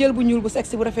ma jël bu ñuul bu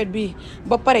sexy bu rafet bii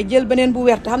ba pare jël beneen bu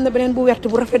wert xam ne beneen bu wert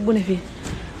bu rafet bu ne fii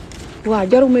waaw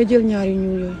jaru may jël ñaar yu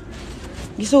ñuul yooyu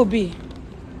gisoo bii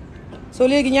soo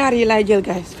léegi ñaar yi laay jël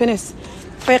guys fenes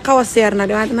fay xaw a seer na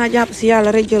waaye danaa jàpp si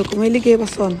yàlla rek jël ko may liggéey ba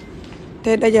sonn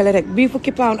te dajale rek bii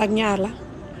fukki pound ak ñaar la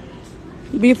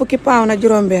bii fukki pound ak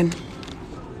juróom-benn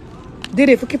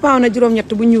déedéet fukki pound ak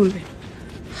juróom-ñett bu ñuul bi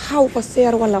xaw fa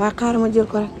seer wala waaye xaaral ma jël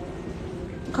ko rek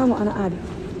xaw ma ana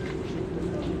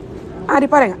aadi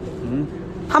pare nga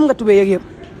xam nga tubéy yëg yëpp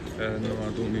No, I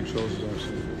don't need trousers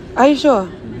actually. ay sure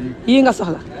yii nga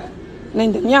soxla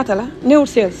nañ dem ñaata la néewut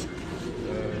sales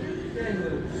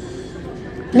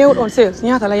néewut on sales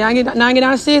ñaata la yaa ngi naa ngi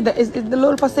daan see de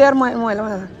loolu fa seer mooy la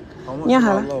wala How much ñaata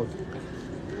am la I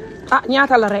allowed?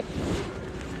 ñaata la rek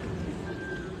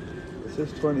This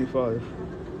is 25.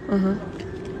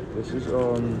 This is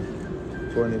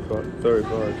 25,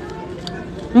 35.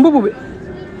 mbubu bi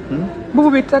mbubu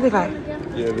bi 35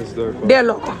 Yeah, this is 35.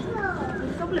 delloo ko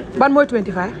ban mooy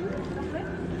 25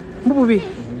 mbubu bi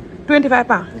 25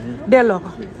 pounds delloo ko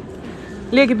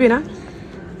léegi bii nag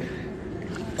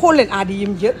xool leen aadi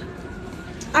yim jël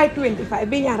ay 25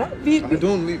 bi ñaara bi I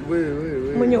don't need.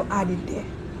 Wait. ma ñëw aadi dee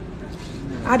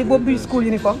aadi boobu biir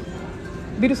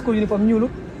school uniforme ñuulu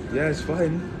Yeah, it's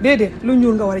fine. déedéet lu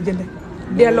ñuul nga war a jënd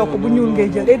delloo ko bu ñuul ngay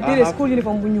jël déedéet school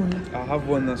uniforme bu ñuul la I have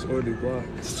one that's already black.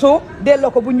 soo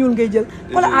delloo ko bu ñuul ngay jël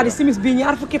xoolal aadi simis bii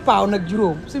ñaar fukki paaw nag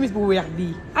juróom simis bu weex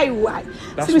bii ay waay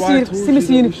That's why I told simis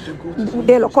you yi that we should go to-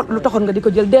 delloo ko lu taxoon nga di ko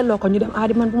jël delloo ko ñu dem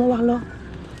aadi man bu ma wax loo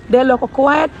delloo ko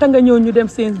quiet te nga ñëw ñu dem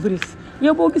Sainsbury's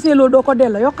yow boo gisee loolu doo ko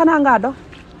delloo yow xanaa ngaa dox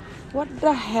what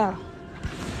the hell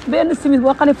benn simis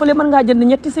boo xam ne fële mën ngaa jënd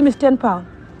ñetti simis 10 pounds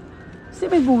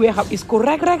simis bu weexam is ko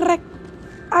rek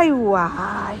ay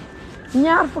waay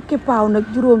ñaar fukki paaw nag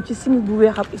juróom ci simis bu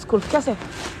weexam iskul kese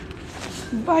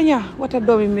baña wata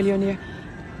doomi millionnaire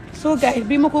soo gars yi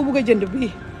bii ma ko bëgg a jënd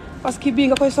bii parce que bii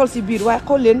nga koy sol si biir waaye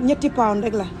xool leen ñetti pound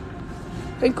rek la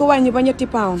dañ ko wàññi ba ñetti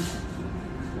pound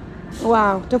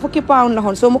waaw te fukki pound la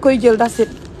xoon soo ma koy jël da sit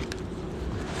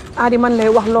aadi man lay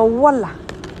wax loo walla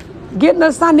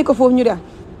génnal sànni ko foofu ñu dem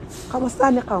xam nga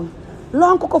sànni xaw ma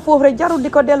lonk ko foofu rek jarul di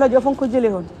ko delloo joo fa nga ko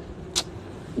jëlee woon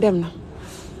dem na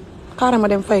xaaral ma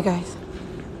dem fay guys.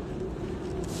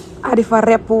 Adi fa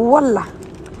repp walla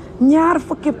ñaar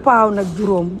fukki paaw nag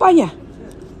juróom baña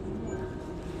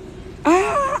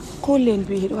xool leen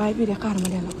bii waaye bii de xaaral ma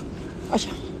delloo ko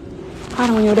acca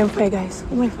xaaral ma ñëw dem fay guys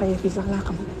bu may fayee fii sax laa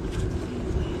xam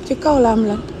ci kaw la am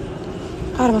lan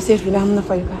xaaral ma seet bi ndax am na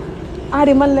fayu ka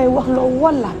Adi man lay wax loo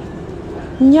walla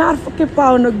ñaar fukki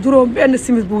paaw nag juróom benn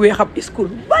simis bu weex ab school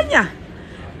baña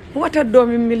wata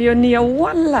doomi millionnaire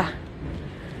walla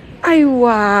ay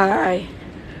waay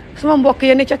suma mbokk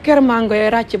yene ca kër mango yi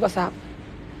ràcc ba saab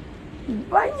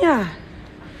baña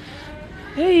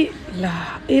hey la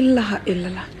ilaha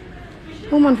illallah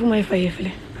mu man fu may fayee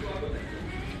file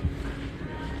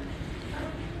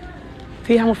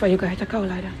fii xamu fayu kaay ca kaw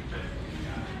laa dem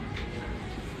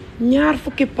ñaar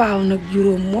fukki paaw nag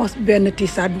juróom moos benn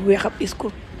tiisaat bu weex ab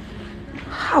iskul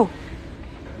xaw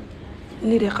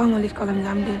lii de xaw ma lit ko la nga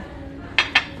am de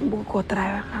bëgg koo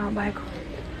travailler xaw ma bàyyi ko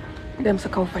dem sa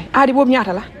kaw fay Adi boobu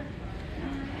ñaata la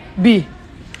bii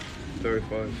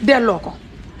 35. delloo ko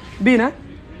bii na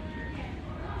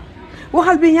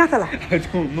waxal bii ñaata la I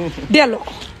don't know. delloo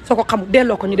ko soo ko xamul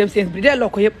delloo ko ñu dem Sainsbury's delloo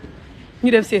ko yëpp ñu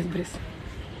dem Sainsbury's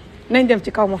nañ dem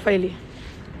ci kaw ma fay lii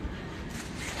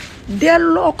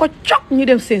delloo ko cok ñu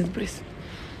dem Sainsbury's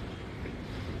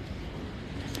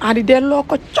Adi delloo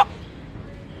ko cok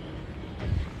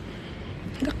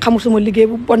nga xamul suma liggéey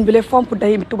bu bon bi le fomp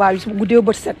day tubaab yi su guddee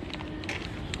bët set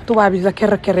tubaab yi la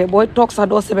kerre booy toog sax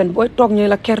doo seben booy toog ñooy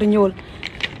la kerre ñëwal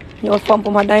fomp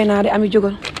ma day naa di ami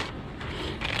jógal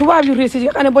tubaab yu réussi yi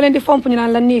xam ne boo leen di fomp ñu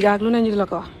naan la niiga ak lu ne ñu di la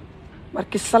ko wax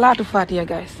barki salaatu fatiya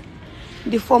guys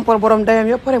di fompal borom dayam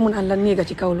yëpp pare mu naan la niiga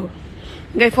ci kaw loolu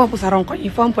ngay fomp sa ronko yi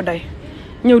fomp day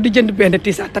ñëw di jënd benn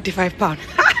tiisa 35 pounds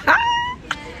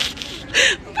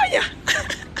baña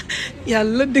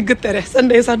yàlla dëgg tere sa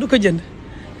ndey sax du ko jënd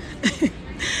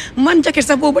man jacket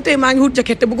sax boobu ba tey maa ngi wut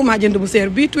jacket te bëgguma jënd bu seer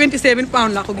bii 27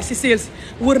 pounds laa ko gis si sales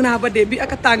wër naa ba dee bii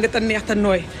ak a tàng te neex te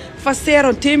nooy fa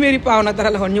seeroon téeméeri pounds nag dara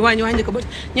la woon ñu wàññi ko ba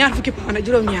ñaar fukki pounds ak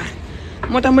juróom-ñaar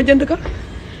moo tax ma jënd ko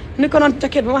ni ko noon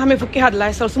jacket ba ma xamee fukki at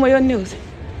laay sol su ma yoon néew si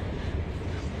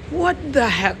what the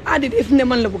hell Adi def ne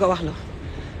man la bëgg a wax la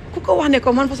ku ko wax ne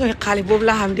ko man façon xaalis boobu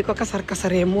laa xam di ko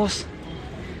kasaree moos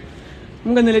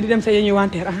mu nga ne la di dem sa yee ñuy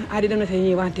wanteer Adi dem na sa yee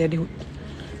ñuy wanteer di wut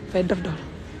fay dof dool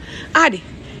Adi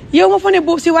yow ma fa ne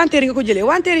boobu si wanteer yi nga ko jëlee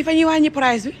wanteer yi fa ñuy wàññi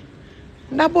price bi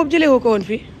ndax boobu jëlee woo ko woon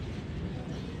fii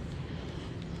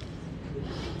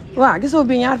waaw gisoo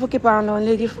bii ñaar fukki pound la woon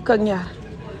léegi fukk ak ñaar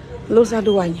loolu sax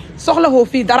du wàññi soxla woo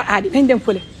fii dara Adi nañ dem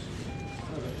fële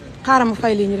xaaral ma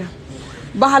fay lii ñu dem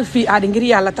baxal fii Adi ngir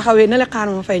yàlla taxawee na la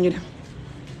xaaral ma fay ñu dem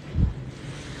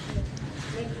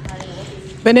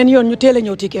beneen yoon ñu teel a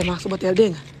ñëw tiikee ma suba teel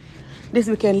dégg nga this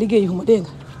weekend liggéeyuma dégg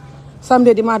nga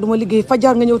samedi dimanche duma liggéey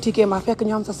fajar nga ñëw tiikee ma fekk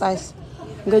ñu am sa size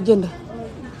nga jënd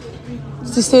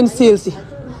si seen seel si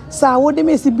saa woo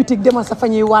demee si bitig demal sa fa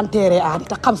ñuy wanteeree Adi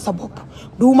te xam sa bopp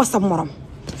duuma sa morom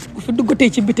ku fi duggatee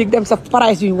ci bitig dem sa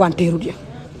price yuñ wanteerut ya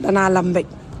danaa la mbéj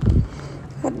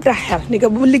what the hell ni nga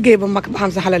bu liggéey ba mag ba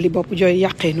xam sa xalali bopp jooy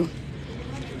yàqee noonu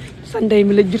sa ndey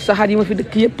mi la jur sa xar yi ma fi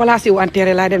dëkk yëpp place yi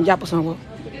wanteere laa dem jàpp sama bopp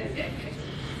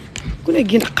ku ne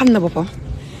gën xam na boppam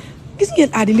gis ngeen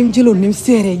Adi lim jëloon ni mu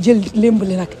seeree jël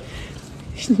lémbali nag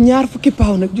ñaar fukki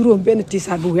paaw nag juróom benn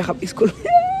tiisaat bu weex ab iskul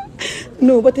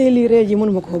non ba tey lii ree ji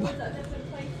mënuma koo ba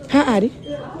Adi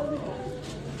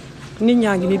nit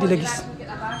ñaa ngi nii di la gis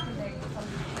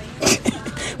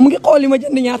mu ngi xool li ma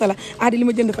jënd ñaata la Adi li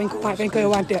ma jënd fañ koy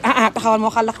wanteer taxawal moo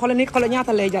xal la xoolal ni xoolal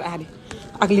ñaata lay jar Adi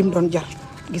ak lim doon jar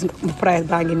gis nga mu price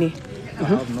baa ngi nii I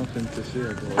have nothing to say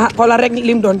about it. xoolal rek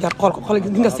lim doon jar xool ko xoolal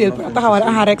gis nga sale price taxawal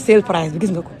rek sale price bi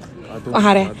gis nga ko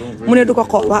rek mu ne du ko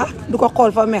xool waa du ko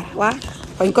xool fa mer waa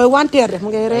fañ koy wanteer def mu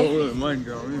ngay ree I wouldn't mind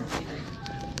going.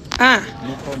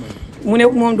 No comment. mu ne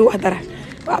moom du wax dara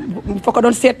waaw fa ko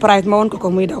doon seet price ma woon ko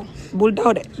muy daw bul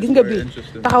daw de gis nga bii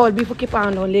taxawal bii fukki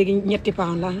pound la woon léegi ñetti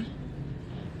pound la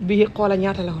bii xoola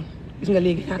ñaata la woon gis nga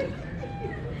léegi ñaata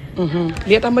la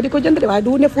lii tax ma di ko jënd de waaye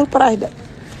du ne full price de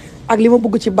ak li ma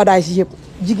bëgg ci badaay si yëpp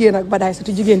jigéen ak badaay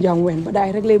surtout jigéen jam wen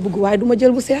badaay rek lay bëgg waaye du ma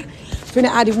jël bu seer fi ne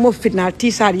Adi bu ma fitnaal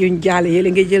tiisaat yuñ jaale yéen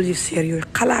ngay jël yu seer yooyu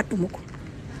xalaatuma ko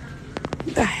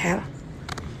da xel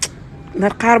na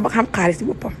xaar ba xam xaalis si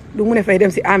boppam du mu ne fay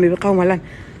dem si ami bi xaw ma lan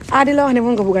Adi la wax ne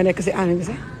moom nga bëgg a nekk si ami bi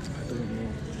sax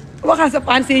waxal sa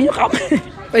paan si ñu xam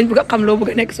fañ bëgg a xam loo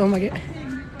bëgg a nekk soo magee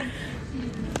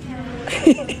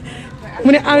mu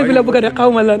ne ami bi la bëgg a def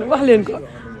xaw ma lan wax leen ko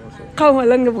xaw ma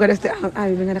lan nga bëgg a def si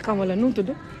ami bi nga ne xaw ma lan nu mu tudd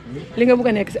li nga bëgg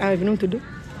a nekk si ami bi nu mu tudd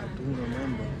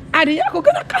Adi yaa ko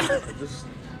gën a xam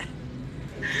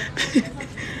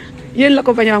yéen la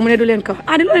ko bañ a wax mu ne du leen ko wax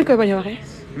Adi loo leen koy bañ a waxee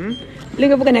li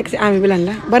nga bëgg a nekk si ami bi lan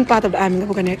la ban part of the ami nga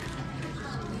bëgg a nekk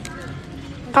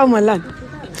xaw ma lan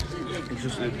It's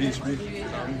just it beats me.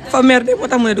 fa mer de moo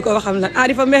tax mu ne du ko waxam lan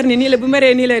Adi fa mer nii la bu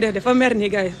meree nii lay def de fa mer nii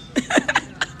gars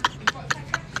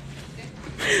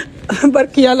yi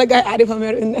barki yàlla gars yi Adi fa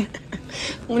mer ne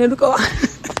mu ne du ko wax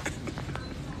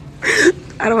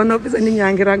arama noppi sa nit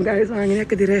ñaa ngi rang gars yi sama ngi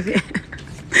nekk di reefe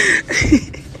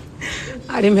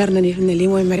Adi mer na nii fi ne lii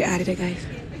mooy meri Adi de gars yi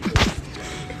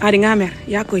Adi nga mer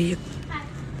yaa koy yëg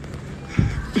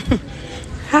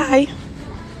hi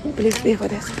please pay for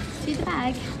this. See the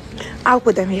bag? I'll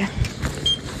put them here.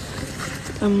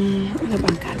 Ano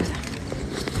bang kala sa?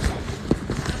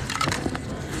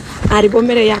 Adi boo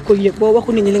meree yaa koy yëg boo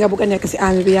waxu nit ñi li nga bëgg a nekk si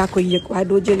ami bi yaa koy yëg waaye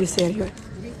doo jël yu seer yooyu. Do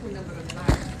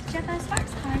you have a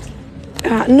Sparks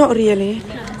card? Not really. No,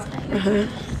 that's fine.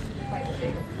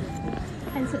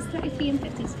 And so it's 33 and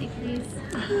 50 today, please.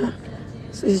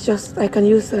 So it's just I can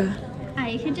use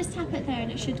You can just tap it there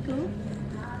and it should go.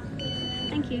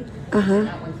 Thank you.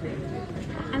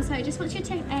 I'm sorry, just want you to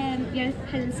check your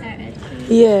pin inserted, please.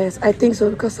 Yes, I think so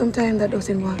because sometimes that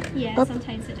doesn't work. Yeah, Up.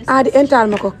 sometimes it just... Adi entaal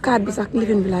ma ko card bi sax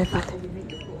living bi laay fàtte.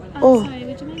 Oh, sorry,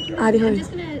 would you mind? Adi, I'm hurry.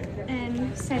 just going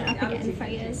to set it up again for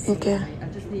you. Okay.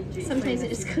 Sometimes it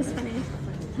just goes funny.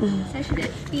 So should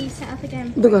it be set up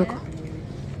again for Dugal you? ko.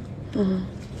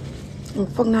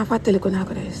 Foog naa fàttali ko naa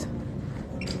ko des.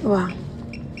 Waaw.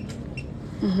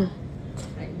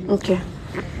 Okay.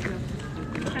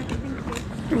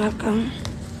 Welcome.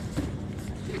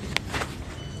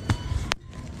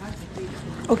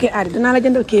 Okay, Adi, danaa la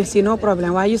jëndal KFC, no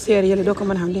problem. Waaye yu seer yële doo ko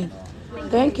mën a xam dégg nga.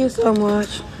 Thank you so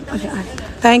much. Okay, Adi.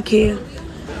 Thank you.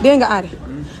 Dégg nga Adi.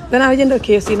 Danaa la jëndal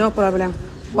KFC, no problem.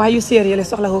 Waaye yu seer yële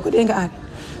soxla ko dégg nga Adi.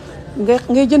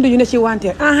 ngay jënd yu ne ci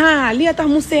wanteer. Aha, lii tax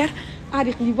mu seer.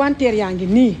 Adi wanteer yaa ngi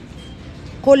nii.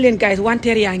 Xool leen guys,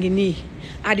 wanteer yaa ngi nii.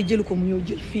 Adi jëlu ko mu ñëw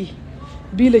jël fii.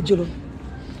 Bii la jëloon.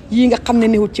 Yii nga xam ne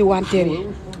newut ci wanteer yi.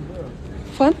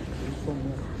 Fan?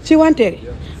 Ci wanteer yi.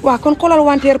 Waaw kon xoolal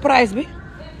wanteer price bi.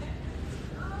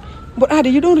 But Adi,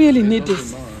 you don't really need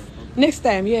this. Next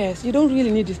time, yes, you don't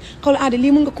really need this. Xool Adi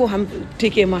lii mën nga koo xam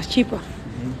TK Maxx cheaper.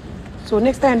 So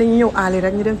next time dañuy ñëw aali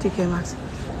rek ñu dem TK Maxx.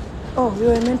 Oh, we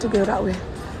were meant to go that way.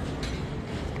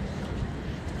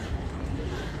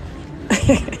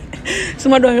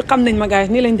 Suma doom yi xam nañ ma guys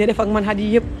nii lañ dee def ak man xat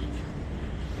yi yëpp.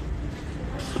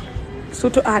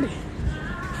 Surtout Adi.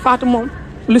 Fatou moom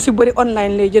lu si bëri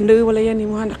online lay jënd wala yenn yi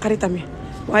mu ànd ak xaritam yi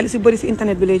waaye lu si bëri si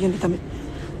internet bi lay jënd tamit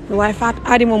waaye Fatou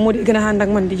Adi moom moo di gën a ànd ak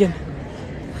man di jënd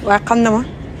waaye xam na ma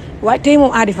waaye tey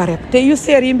moom Adi fa rek tey yu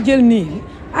seer yi mu jël nii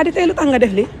Adi tey lu tax nga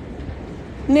def li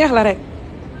neex la rek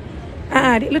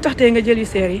Adi lu tax tey nga jël yu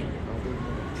seer yi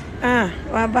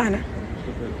waa baax na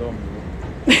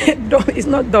dom is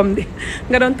not dom di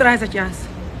nga doon try sa chance.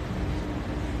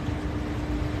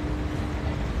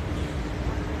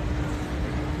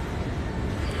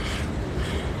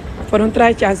 For don't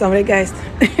try chance am rek guys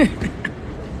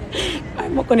ay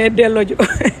ma ko ne delloo ju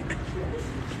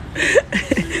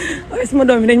waaye sama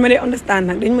doom yi dañ ma dee understand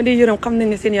nag dañ ma dee yërëm xam nañ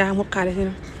ne seen yaa amul xaalis yi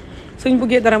suñ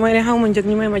buggee dara may ne xaw ma njëg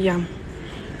ñu may ma jàmm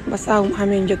ba saawu ma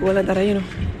xamee njëg wala dara yi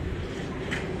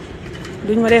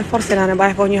duñ ma dee forcé naa ne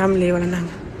bàyyi foofu ñu xam lii wala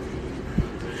nanga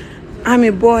ami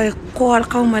booy xool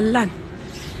xaw ma lan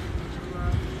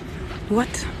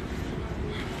what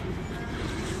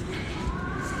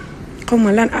xaw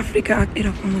ma lan Afrique ak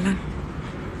Europe xaw ma lan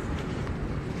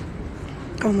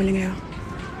xaw ma li ngay wax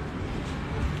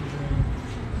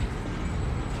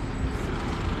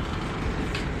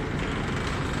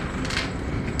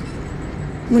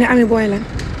mu ne ami booy lan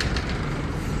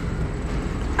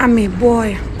ami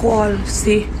booy xool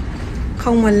si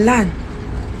xaw ma lan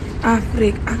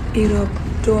Afrique ak Europe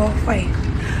doo fay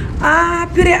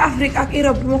prix Afrique ak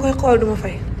Europe bu ma koy xool duma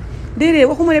fay déedéet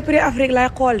waxuma ne prix Afrique lay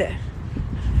xool de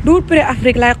duul prix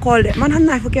Afrique lay xool de man xam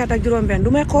naa fukki at ak juróom-benn du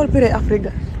may xool prix Afrique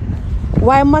de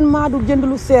waaye man maa du jënd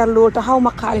lu seer loolu te xaw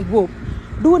ma xaalis boobu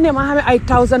du ne ma xamee ay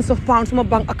thousands of pounds suma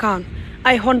bank account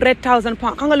ay 100,000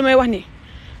 pounds xam nga lu may wax nii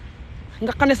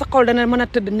nga xam ne sa xol dana mën a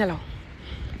tëdd nelaw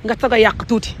nga toog a yàq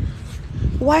tuuti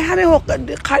waaye xamee woo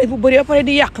xaalis bu bëri ba pare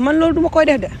di yàq man loolu du ma koy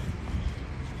def de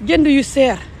jënd yu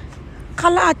seer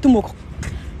xalaatuma ko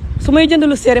su may jënd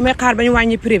lu seer yi may xaar ba ñu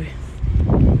wàññi prix bi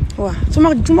waaw suma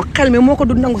xel mi moo ko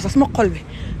du nangu sax suma xol bi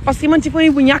parce que man ci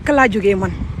famille bu ñàkk laa jógee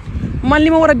man li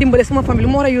ma war a dimbale suma famille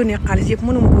li ma war a yónnee xaalis yëpp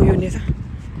mënuma koo yónnee sax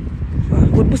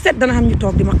waaw bu set dana xam ñu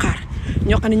toog di ma xaar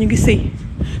ñoo xam ne ñu ngi sëy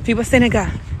fii ba Sénégal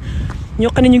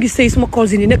ñoo xam ne ñu ngi sëy suma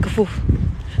cousine yi nekk foofu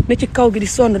ne ci kaw gi di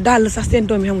sonn daal sax seen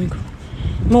doom yi xamuñ ko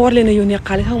ma war leen a yónnee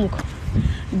xaalis xamu ko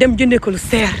dem jëndee ko lu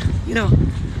seer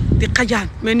di xajaan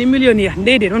mais ni millionnaire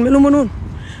déedéet man melu ma noonu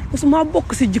mosuma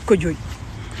bokk si jikko jooj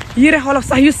yére xolof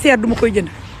sax yu seer duma koy jënd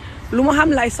lu ma xam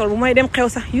lay sol bu may dem xew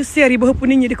sax yu seer yi ba ëpp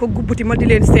nit ñi di ko gubbuti ma di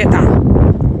leen seetaan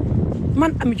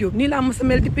man Ami Jobe nii laa mos a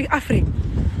mel depuis Afrique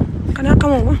xanaa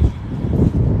xamoo ma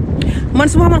man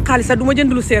su ma amoon xaalis sax du ma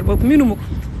jënd lu seer boobu miinu ma ko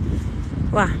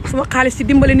waaw suma xaalis si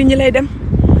dimbale nit ñi lay dem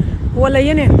wala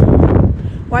yeneen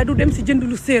waaye du dem si jënd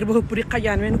lu seer ba ëpp di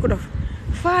xajaan mel ni ko dof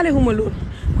faale huma loolu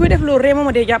kuy def loolu ree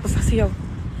ma dee jàpp sax si yow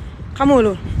xamoo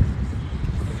loolu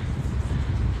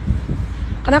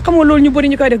xanaa xamoo loolu ñu bëri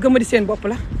ñu koy def gëma di seen bopp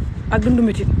la ak dundu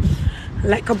métit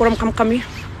lay ko borom xam-xam yi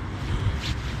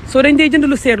soo dañ dee jënd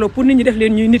lu seerloo pour nit ñi def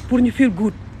leen ñuy nit pour ñu feel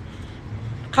good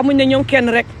xamuñ ne ñoom kenn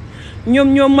rek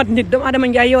ñoom mat nit doomu adama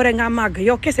njaay yow rek nga màgg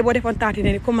yow kese boo defoon taati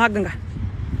ne ni ko màgg nga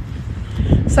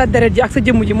sa deret ji ak sa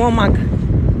jëmm ji moo màgg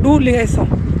du li ngay sol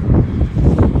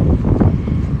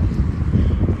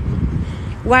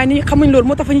waaye nii xamuñ loolu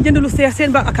moo tax fa ñu jënd lu seer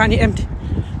seen banque account yi empty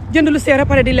jënd lu seer a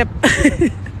pare di leb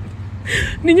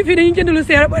nit ñi fii dañuy jënd lu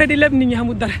seer a pare di leb nit ñi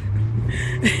xamul dara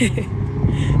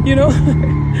you know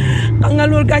xam nga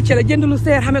loolu gàcce la jënd lu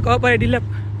seer xamee ko ba pare di leb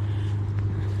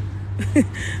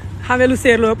xamee lu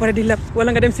seer loo pare di leb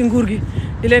wala nga dem si nguur gi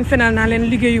di leen fenal naa leen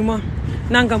liggéeyu ma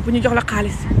nangam pour ñu jox la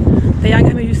xaalis te yaa ngi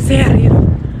xamee yu seer yi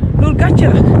loolu gàcce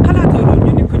la xalaatoo loolu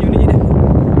ñu nit ko ñu ni ñuy def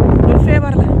loolu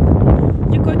feebar la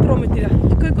ñi koy traumatisé la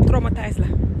ñi koy ko traumatise la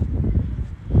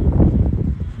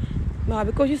waaw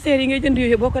bi ko yu seer yi ngay jënd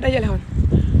yooyu boo ko dajale woon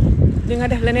di nga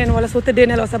def leneen wala soo tëddee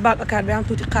nelaw sa banque account bi am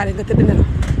tuuti xaalis nga tëdd nelaw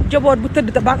joboot bu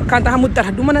tëdd te banque account amul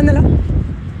dara du mën a nelaw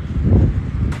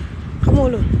xamoo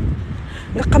loolu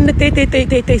nga xam ne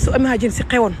tey su emergency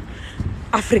xewoon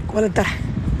Afrique wala dara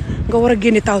nga war a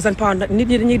génne 1000 pounds nit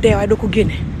ñi dañuy dee waaye doo ko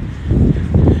génne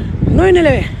nooy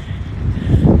nelawee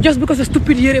just because sa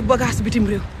stupide yére bagage bitim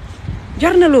réew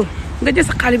jar na loolu nga jël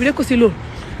sa xaalis bi rek ko si loolu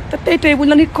te tey buñ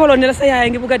la nit kooloon ne la sa yaay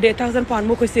ngi bugg a dee 1000 pounds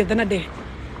moo koy séef dana dee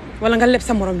wala nga leb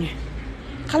sa morom ñi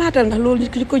xalaatal ndax loolu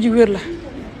nit ko ji wér la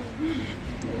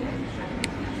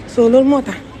soo loolu moo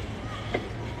tax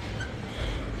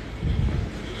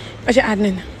aca aad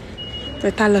nañ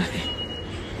na tàllal fi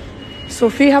soo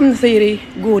fii xam na sa yére yi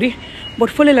góor yi boot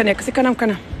fële la nekk si kanam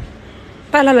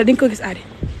tàllal la di nga ko gis aadi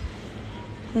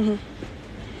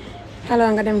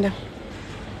tàllal nga dem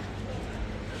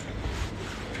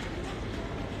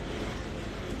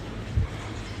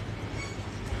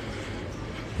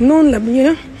noonu la ñu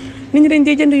ne nit ñi dañ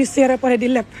dee jënd yu seer a pare di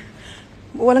leb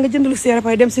wala nga jënd lu seer a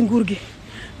pare dem si nguur gi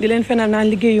di leen fenal naan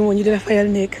liggéeyu moo ñu di la fayal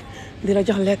néeg di la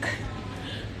jox lekk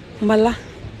mbala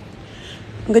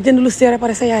nga jënd lu seer a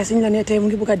pare sa yaay suñ la nee tey mu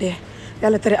ngi bugg a dee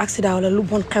yàlla tere accident wala lu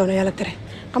bon xew na yàlla tere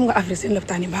xam nga Afrique seen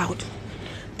lopitaan yi baaxut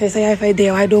tey sa yaay fay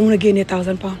dee waaye doo mën a génnee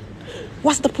 1000 pounds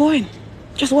what's the point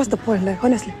just what's the point like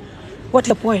honestly what's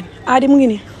the point aadi mu ngi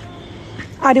nii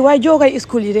aadi waaye joogay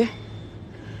school yi de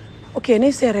ok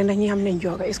nañ seere ndax ñi xam nañ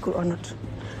jooga school or not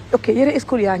ok yëre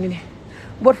school yaa ngi ne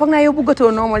boot foog naa yow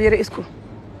buggatoo normal yëre school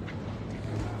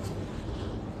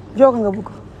jooga nga bugg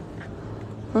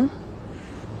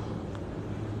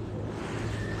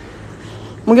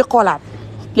mu ngi xoolaat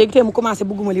léegi tey mu commencé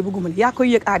bugguma li yaa koy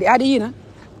yëg aadi yii na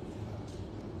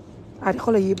aadi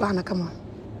xoolal yii baax na ka moom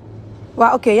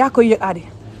waaw ok yaa koy yëg aadi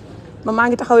maa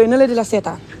ngi taxawee na la di la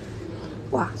seetaan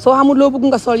waaw soo xamul loo bugg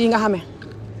nga sol yi nga xamee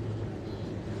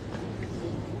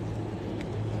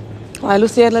waaye lu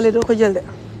seer la le doo ko jël de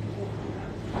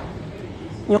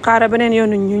ñu xaara beneen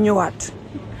yoon ñu ñëwaat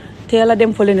teel a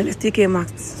dem fa leneen stické max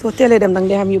soo teelee dem nag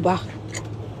day am yu baax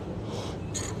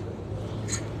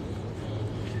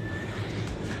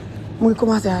mu ngi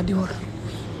commencé aat di wër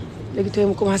léegi tey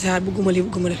mu commencé aat bugguma li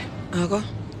encore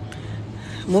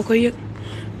moo koy yëg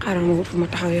xaaral ma wut fu ma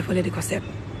taxawee fële di ko seet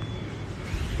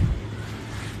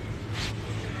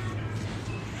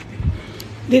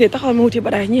déedéet taxawal ma wuti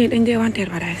badaay ñii dañ dee wanteer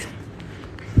badaay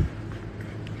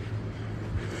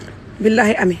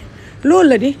billahi ami loolu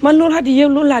la di man loolu xati yow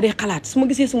loolu laa dee xalaat su ma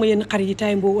gisee suma yenn xarit yi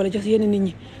time boobu wala jox yenn nit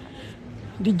ñi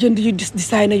di jënd yu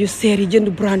designer yu seer yi jënd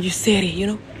brand yu seer yi you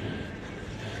know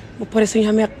bu pare suñu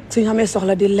xamee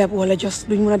soxla di leb wala jos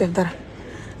duñ mën a def dara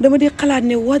dama di xalaat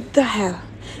ne what the hell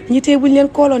ñi tey buñ leen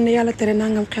kooloon ne yàlla tere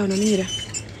nangam xew na nu ñuy def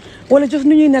wala jos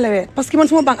nu ñuy nelawee parce que man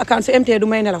suma banque account su MT du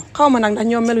may nelaw xaw ma nag ndax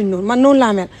ñoom meluñ noonu man noonu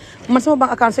laa mel man suma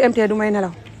banque account su MT du may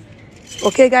nelaw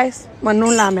ok guys man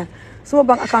noonu laa mel suma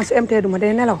banque account su MT du ma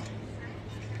day nelaw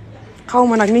xaw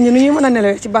ma nag nit ñi nu ñuy mën a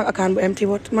nelawee ci banque account bu MT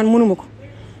boot man mënuma ko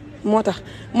moo tax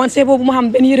man see boobu ma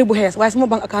xam benn yëre bu xees waaye suma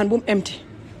banque account bu mu MT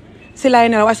si laay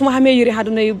nelaw waaye su ma xamee yëre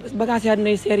àdduna yu bagage yi àdduna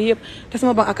yu seer yëpp te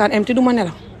sama banque account MT du ma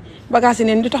nelaw bagage yi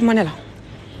neen du tax ma nelaw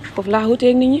foofu laa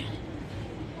wuteeg nit ñi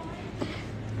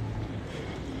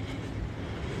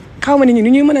xaw ma nit ñi nu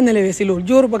ñuy mën a nelawee si loolu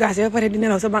jóoru bagage yi ba pare di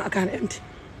nelaw sa banque account MT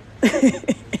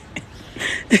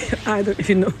I don't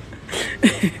even know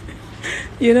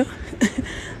you know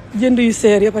jënd yu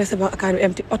seer ya pare sa bank account bi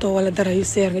empty oto wala dara yu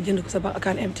seer nga jënd ko sa bank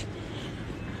account empty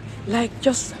like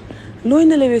just nooy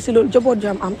nelawee si loolu jaboot ju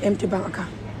am empty bank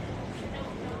account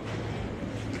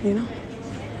you know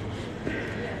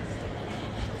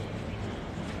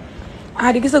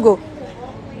di gisagoo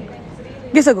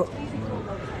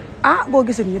boo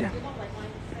gisul ñu dem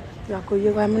yaa ko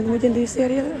yëg waaye man dama jënd yu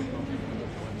seer ya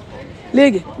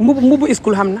léegi mbubu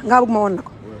school xam na ngaa bëgg ma woon na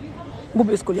ko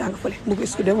mbubu school yaa nga fële mbubu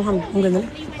school de moom xam na mu nga ne la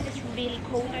Really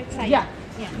cold outside. yeah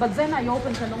but then I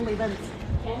open for long events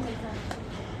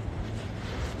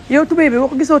yow tubéy bi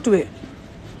wax gisoo tubéy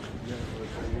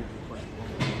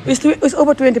it's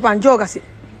over 20 pounds joggers yi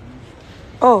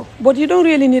oh but you don't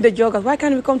really need the joggers why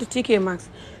can't we come to TK Maxx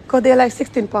because they're like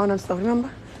 16 pounds and stuff remember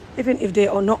even if they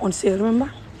are not on sale remember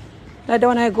like the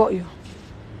one I got you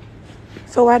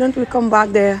so why don't we come back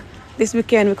there this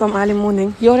weekend we come early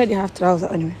morning you already have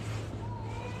trousers anyway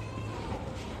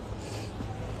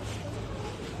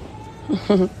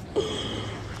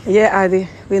yeah Adi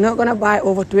we're not gonna buy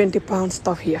over 20 pound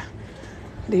stuff here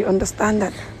do you understand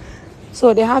that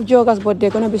so they have joggers but they're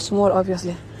gonna be small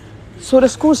obviously so the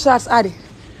school starts Adi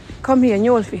come here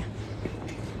ñëwal fi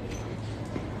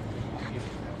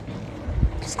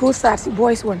school starts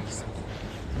boys ones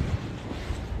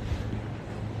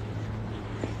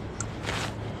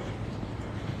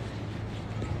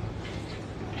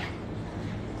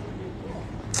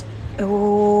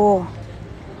oh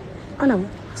anam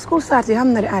school start yi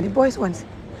xam na de Adi boys ones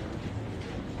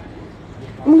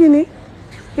mu ngi nii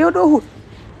yow doo hut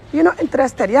you know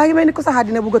interested yaa ngi mel ni ko sa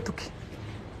àddina bugg a tukki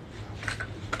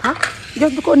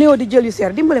jos bi ko néew di jël yu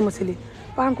seer dimbale ma si lii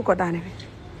paam ko daane bi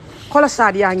xoolal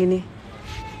saat yaa ngi nii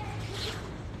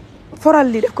foral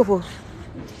lii def ko foofu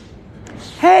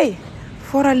hey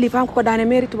foral lii paam ko daane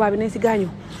mairie tubaab bi nañ si gaañu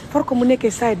for ko mu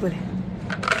nekkee side bale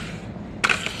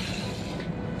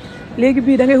léegi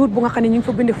bii da ngay hut bu nga xam ne ñu ngi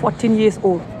fa bindi 14 years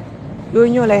old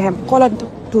yooyu ñoo lay xem xoolal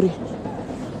turi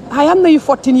am na yu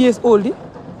 14 years old yi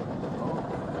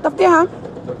daf dee xam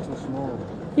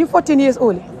yu 14 years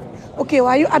old yi ok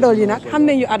waaye yu adult yi nag xam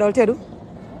nañ yu adult tedu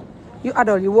yu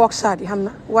adult yu work shirt yi xam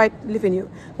na white lifin yu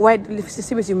white si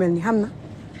simis yu mel nii xam na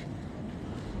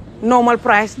normal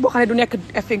price boo xam ne du nekk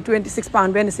effing 26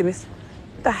 pound benn simis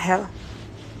the hell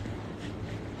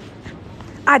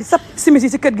di sa simis yi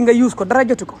si kër gi nga use ko dara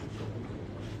jotu ko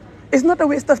it's not a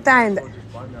waste of time de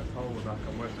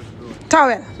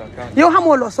towel yow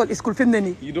xamoo loo sol school fi mu ne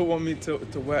nii You don't want me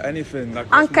to wear anything like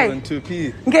Ankay. more than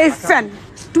 2p. ngay fen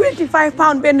 25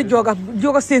 pound benn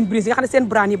joga seen brise nga xam ne seen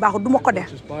brand yi baaxul du ma ko def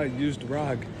Just buy a used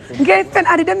rag. ngay fen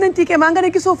Adi dem nañ tiikee maa nga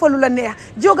ne gisoo fa lu la neex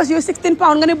jogas yooyu 16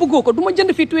 pound nga ne bëggoo ko du ma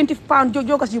jënd fii 20 pound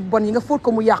jogas yu bon yi nga fóot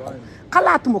ko mu yàqu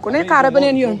xalaatuma ko nañ xaara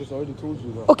beneen yoon I already told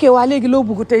you that. ok waa léegi loo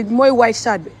bëgg tey mooy white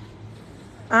shirt bi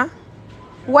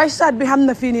white shirt bi xam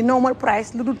na fii nii normal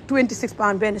price lu dul 26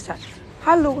 pound benn shirt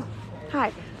hello hi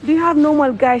do you have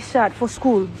normal guy shirt for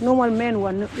school normal men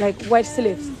one like white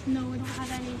sleeves No, we don't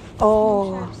have any.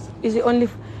 oh is it only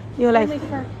like Only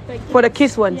for like for the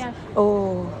kids ones Yeah.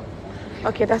 oh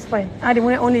okay that's fine Adi mu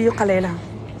ne only yu xale la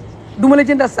du ma la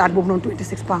jëndal saat boobu noonu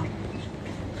 26 pounds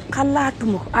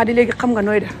xalaatuma ko Adi léegi xam nga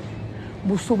nooy def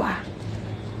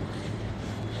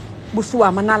bu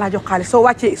subaa mën naa laa jox xaalis soo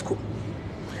wàccee school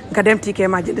nga dem tiikee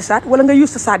ma jënd saat wala nga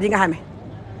use sa saat yi nga xamee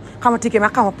xam nga tiikee ma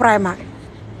xam nga primary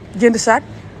jënd saat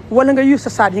wala nga use sa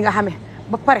saat yi nga xamee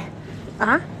ba pare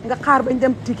nga xaar bañ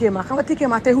dem tiikee ma xam nga tiikee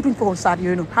ma tey hutuñ fa woon saat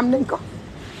yooyu noonu xam nañ ko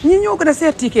ñi ñoo gën a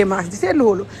seet tiikee ma di seet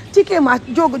loolu tiikee ma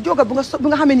joga bu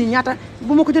nga xamee nii ñaata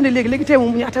bu ma ko jëndee léegi tey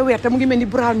moom ñaata weer te mu ngi mel ni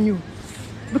brown new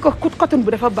bi ko cotton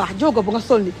bu dafa baax joga bu nga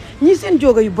sol ni ñii seen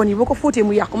joga yu bon yi boo ko fóotee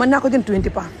mu yàqu mën naa ko jënd 20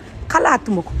 pounds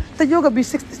xalaatuma ko te joga bi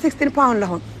 16 pounds la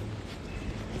woon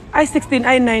ay 16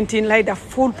 ay 19 lay def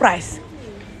full price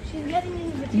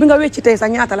bi nga wecci tey sax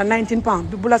ñaata la 19 pounds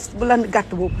bi bu la gàtt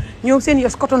boobu ñoom seen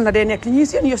yos coton la day nekk ñii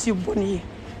seen yos yu bon yi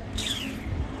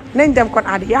nañ dem kon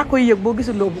Adi yaa koy yëg boo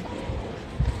gisul loo bëgg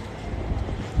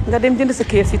nga dem jënd sa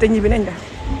kees yi te ñibbi nañ dem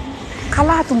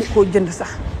xalaatuma koo jënd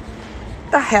sax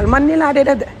te xel man nii laa dee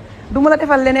def de du ma la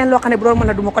defal leneen loo xam ne bu doon man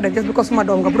la du ma ko def just because suma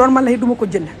doom nga bu doon man la du ma ko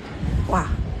jënd waaw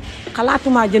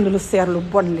xalaatuma jënd lu seer lu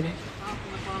bon li de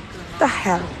te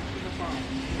xel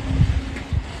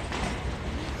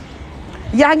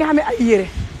yaa ngi xamee ay yére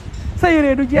sa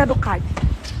yére du jeex du xaaj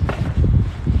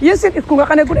yéen seen isku nga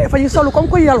xam ne gune fa ñu solu comme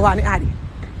kuy yalwaani Adi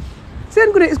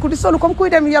seen gune isku di solu comme kuy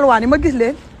dem yalwaani ma gis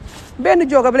leen benn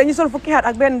joga bi la ñu sol fukki at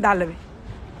ak benn dàll bi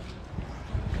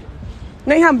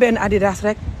nañ xam benn Adidas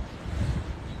rek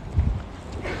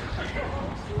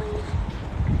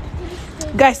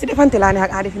guys si defante laa ne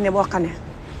ak Adi fi ne boo xam ne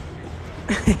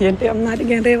yéen te am naa di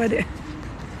ngeen réewa de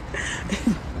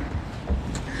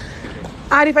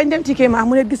Adi fañ dem Tické Mas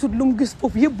mu ne gisut lu mu gis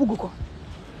foofu yëpp bugg ko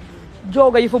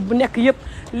jooga yi foofu bu nekk yëpp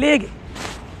léegi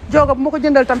jooga bu ma ko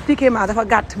jëndal tam Tické Mas dafa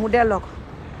gàtt mu delloo ko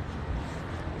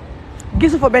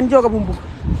gisu fa benn jooga bu mu bugg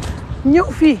ñëw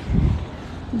fii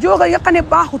jooga ya xam ne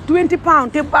baaxul 20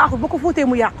 pounds te baaxul ba ko fóotee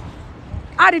mu yàqu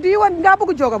Adi di wan ngaa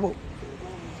bëgg jooga boobu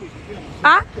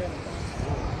ah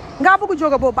ngaa bëgg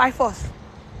jooga boobu by force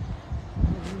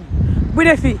bu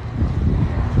dee fii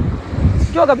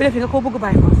jooga bi dee fii nga ko bëgg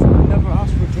by force.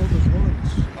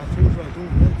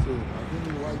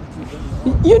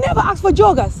 You never ask for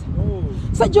joggers.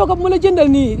 Sa joga bu ma la jëndal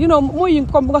nii you know mooy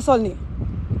comme bu nga sol nii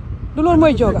du loolu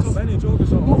mooy jogas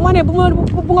ma ne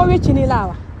bu nga wecci nii laa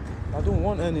wax. I don't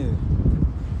want any.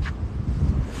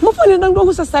 ma fa ne nag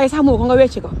doo sa size sax moo ko nga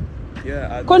wecci ko.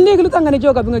 Kon léegi lu tax nga ne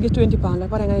joga bi nga gis 20 pounds la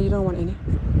pare nga ne you don't want any.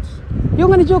 Yow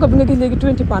nga ne joga bi nga gis léegi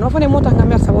 20 pounds ma fa ne moo tax nga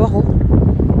mer sa ba waxu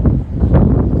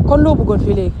kon loo bëggoon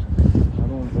fii léegi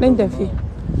nañ dem fii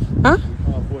ah.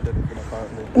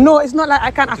 No, it's not like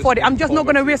I can't afford it. I'm just not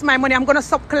going to waste my money. I'm going to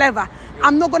shop clever.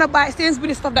 I'm not going to buy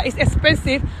Sainsbury's stuff that is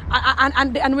expensive.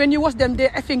 And when you watch them,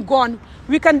 they're effing gone.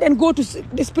 We can then go to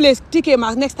this place, Tické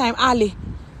Mas, next time, Ali.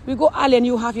 We go Ali and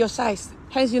you have your size.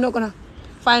 Hence, you're not going to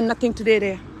find nothing today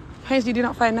there. Hence, you did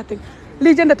not find nothing.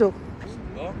 Lee, Jendato.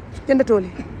 Jendato,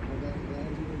 Lee.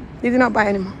 You did not buy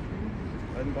anymore.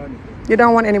 I didn't buy anything. You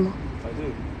don't want anymore? I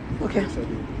do. Okay. Yes, I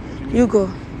do. You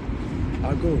go.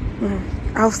 I'll go.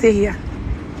 I'll stay here.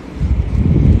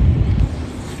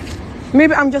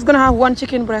 Maybe I'm just gonna have one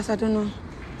chicken breast. I don't know.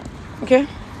 Okay?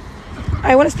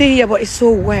 I want to stay here, but it's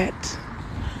so wet.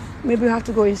 Maybe we have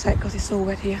to go inside because it's so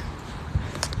wet here.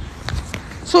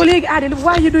 So, Adil,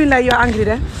 why are you doing like you're angry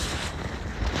then?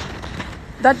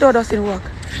 That door doesn't work.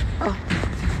 Oh.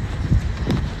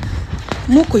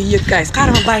 Moko yek guys.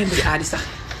 Kara ma bayi mbiri Adi sax.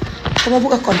 Dama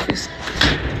bëgg a confuse.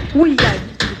 Wuy yaay.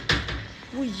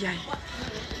 Wuy yaay.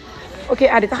 Okay,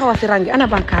 Adi taxawal si rangi. Ana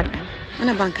bankaat.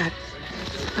 Ana bankaat.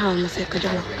 Ah, ma seet ko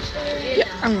jox la ko. Ya,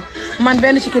 am man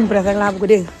benn chicken breast rek laa bëgg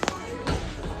dégg nga.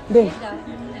 Dégg nga.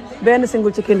 Benn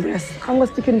single chicken breast. Xam nga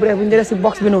chicken breast bu ñu def si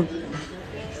box bi noonu.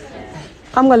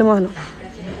 Xam nga li ma wax noonu.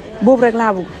 Boobu rek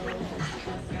laa bëgg.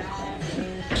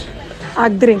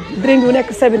 Ak drink bu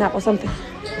nekk 7-Up or something.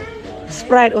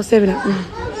 Sprite or 7-Up.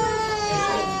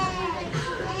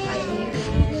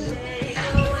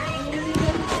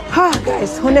 Ah,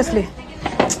 guys, honestly.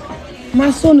 maa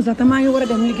sonn sax te maa ngi war a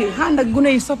dem liggéey ànd ak gune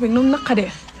yi shopping nu mu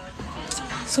naqadee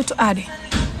surtout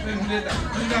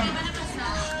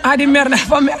Adi mer na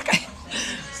fa mer kay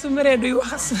su meree duy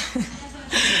wax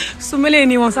su melee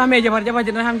nii moom sax mee jabar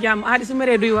ji dina xam jàmm Adi su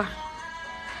meree duy wax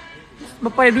ba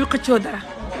pare duy xëccoo dara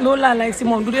loolu laa lay si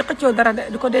moom du dee xëccoo dara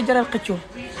du ko dee jaral xëccoo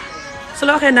su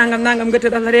la waxee nangam nga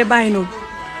tëdd daf la dee bàyyi noonu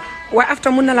waaye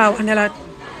after mun na laa wax ne la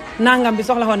nangam bi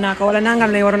soxla woon naa ko wala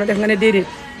nangam lay waroon a def nga ne déedéet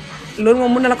loolu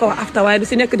moom mën na la ko wax after waaye du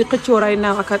si nekk di xëccoo ray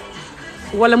naaw ak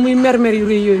wala muy mer yu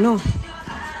rëy yooyu non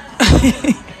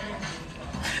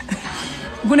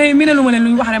gune yi miinalu ma leen lu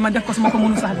ñu wax rek ma def ko su ma ko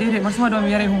mënu sax déedéet man suma doom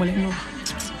yaree fu ma leen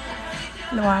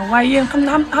noonu waaw waaye yéen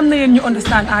xam na yéen ñu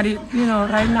understand Adi you know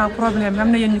right now problème xam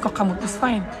na yéen ñu ko xamul it's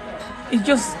fine it's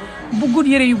just buggut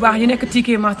yére yu baax yi nekk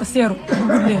Tické Mas te seeru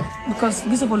buggut leen because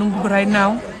gisu ko lu mu bugg right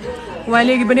now waaye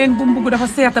léegi beneen bu mu bugg dafa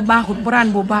seer te baaxut brand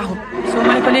bu baaxut soo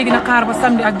ma ne ko léegi na xaar ba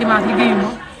samedi ak dimanche liggéeyu ma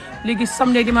léegi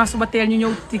samedi ak dimanche suba teel ñu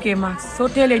ñëw Tické Mas soo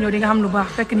teelee ñëw di nga xam lu baax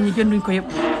fekk nit ñi jënduñ ko yëpp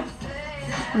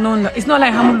noonu la it's not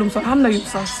like xamul lum so xam na yu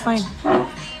so it's fine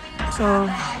so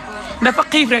dafa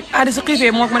xiif rek Adi su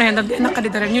xiifee moo ko mën a daf di naqadi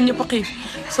dara ñun ñëpp a xiif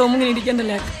soo mu ngi nii di jënd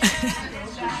lekk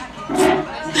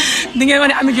di ngeen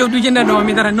wane Ami Jobe du jënd doom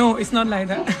mi dara no it's not like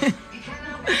that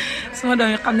sama doom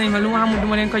yi xam nañ ma lu ma xamul du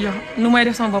ma leen ko jox nu may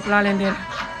def sama bopp laa leen dee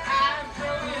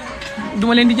du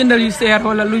ma leen di jëndal yu seer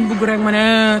wala luñ bugg rek ma ne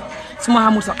su ma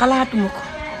xamul sax xalaatuma ko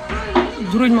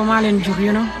juruñ ma maa leen jur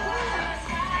you know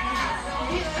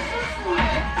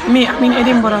me I'm in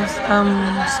Edinburgh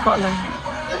Scotland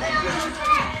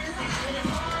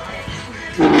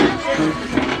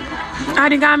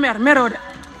Adi nga mer meroo de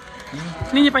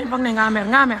nit ñi fañ foog ne nga mer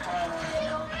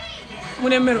mu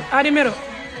ne mero Adi mero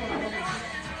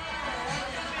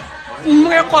mu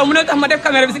ngay xool mu ne tax ma def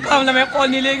caméra bi si kawam damay xool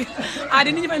nii léegi Adi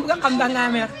nit ñi fañ bëgg a xam ndax nga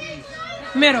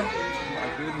mero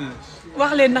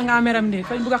wax leen ndax nga meram de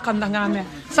fañ bëgg a xam ndax nga mer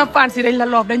sa fan si dañ la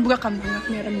loof dañ bëgg a xam ndax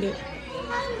nga meram de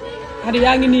Adi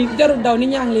yaa ngi nii jarul daw nit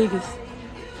ñaa ngi lay gis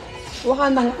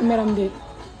waxaan ndax nga meram de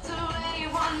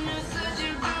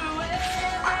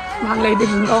maa ngi lay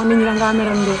dégg nga wax nit ñi nga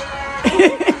meram de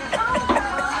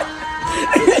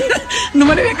nu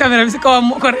ma defee caméra bi si kawam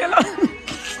moo ko reeloo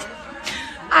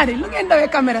Adi lu ngeen dawee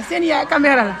caméra seen yaay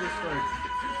caméra la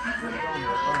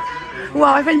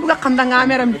waaw fañ bëgg a xam da ngaa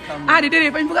meram de Adi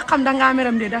déedéet fañ bëgg a xam da ngaa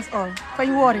meram de that's all fañ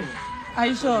woori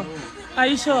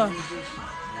ay sure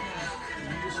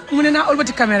mu ne naa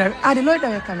ëlbati caméra bi Adi looy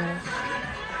dawee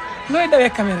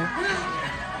caméra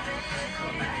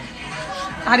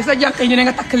Adi sa jànq yi ñu ne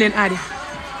nga takk leen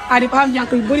Adi fa am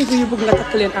jànq yu bëri fi yu bëgg nga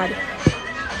takk leen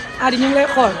Adi ñu ngi lay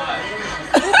xool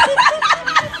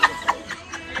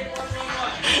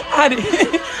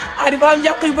Adi fa am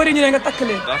jànq yu bëri ñu ne nga takk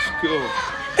leen. That's cool.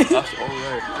 That's all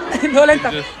right. doo leen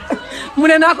takk mu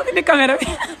ne naa ko indi caméra bi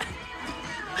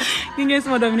gi ngeen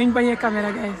sama doom ni ñu bañee caméra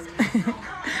guys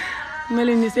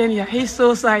melu ni seen ya he's so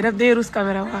shy daf dee rus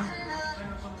caméra waaw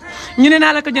ñu ne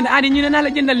naa la ko jënd Adi ñu ne naa la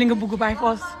jëndal li nga bugg by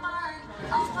force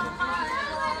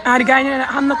Adi gars yi ñu ne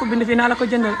xam na ko bind fii naa la ko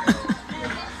jëndal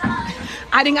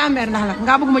Adi nga am mer ndax la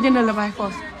nga bëgg ma jëndal la by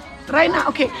force right now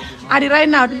okay Adi right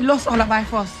now loo soxla by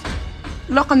force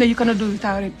loo xam ne you cannot do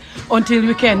without it until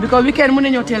weekend because weekend mën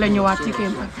nañoo teel a ñëwaat ci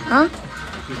kéem ah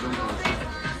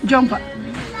jumper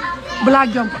black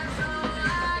jumper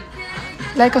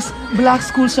like a black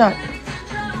school shirt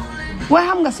waaye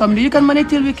xam nga samedi you can manage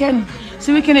till weekend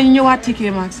si weekend ñu ñëwaat ci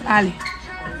kéem ak Ali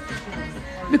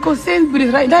because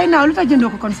Sainsbury's right now lu tax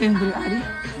jëndoo ko kon Sainsbury's Ali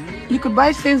you could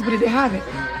buy Sainsbury's they have it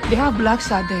they have black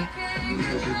shirt there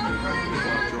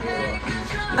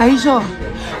are you sure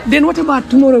then what about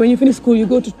tomorrow when you finish school you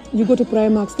go to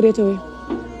Primark straight away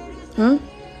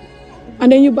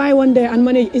and then you buy one there and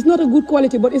manage it's not a good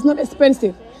quality but it's not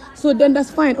expensive so then that's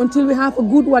fine until we have a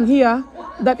good one here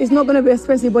that is not going to be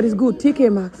expensive but it's good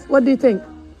TK Maxx what do you think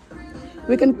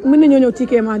we can mën nañoo ñëw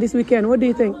TK Maxx this weekend what do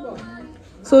you think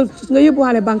so nga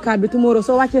yóbbuwaale bankaat bi tomorrow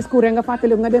soo wàccee school rek nga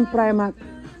fàttali nga dem Primark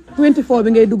 24 bi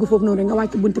ngay dugg foofu noonu rek nga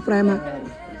wàcc bunti Primark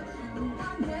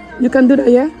you can do that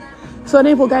yeah so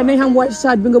then for guys dinañ xam white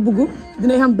shirt bi nga bugg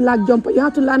dinañ xam black jumper you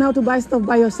have to learn how to buy stuff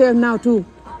by yourself now too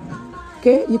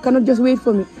okay you cannot just wait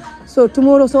for me so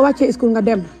tomorrow soo wàccee school nga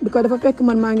dem because dafa fekk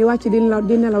man maa ngi wàcc di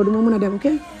nelaw du ma mën a dem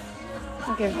okay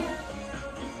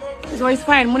so it's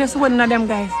fine mu ne suba dina dem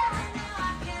guys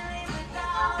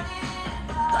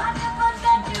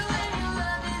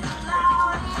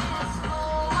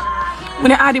mu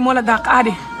ne Adi moo la dàq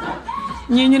Adi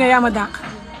ñii ñu ne yaa ma dàq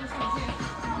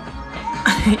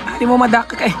Adi moo ma dàq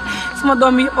kay suma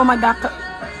doom yi yëpp ma dàq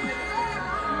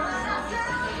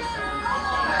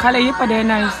xale yëpp a dee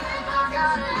nice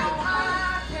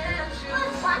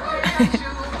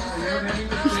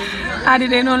Adi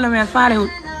de noonu la mel faalewul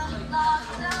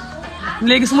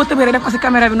léegi su ma tëbëree def ko si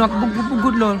caméra bi noonu bu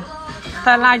gudd loolu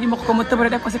te laaj ma ko ma tëbëree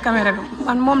def ko si caméra bi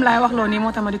man moom laay wax loo nii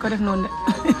moo tax ma di ko def noonu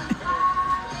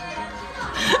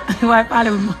de waaye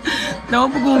faalewul ma dama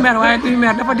bëgg mu mer waaye duy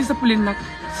mer dafa discipline nag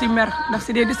si mer daf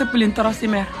si dee discipline trop si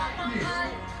mer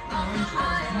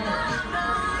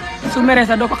su meree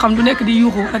sax doo ko xam du nekk di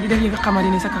yuuxu ak di def yëfi xamadi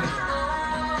ni sa kaw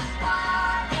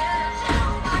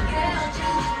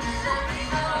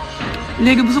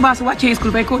léegi bu subaa su wàccee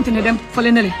school bay continuer dem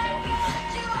fële na le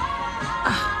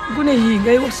gune yi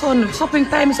ngay wax sonn shopping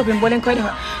time boo leen koy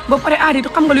defar ba pare Adi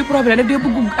xam nga luy problème daf dee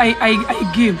bëgg ay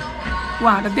game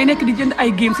waaw daf dee nekk di jënd ay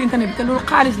game si internet bi te loolu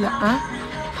xaalis la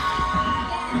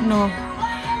non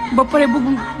ba pare bëgg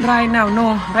right now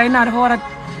dafa war a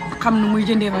xam nu muy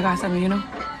jëndee bagage am you know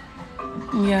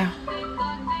yeah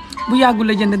bu yàggul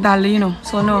la jënd daal you know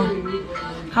so non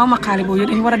xaw ma xaalis boobu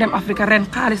dañu war a dem Afrique ren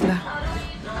xaalis la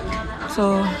so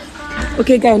ok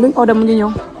gars yi luñ order mu ngi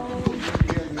ñëw.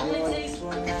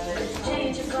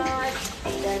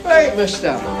 Right,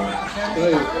 mister.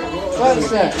 What's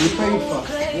that you pay for?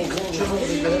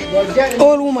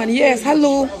 Old woman yes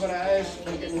hello.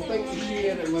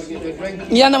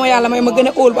 yal na ma yàlla may ma gën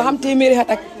a óol ba xam téeméeri at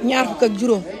ak ñaar fukk ak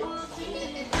juróom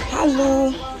allo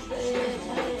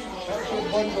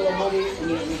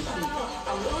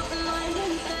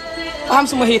ba xam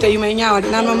suma xiita yu may ñaawal di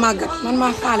naan ma màggat man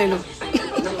maa faale loolu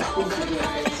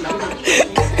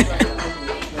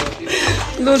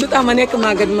loolu du tax ma nekk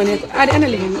màggat ma nekk Adi ana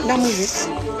liggéey ndax muy fi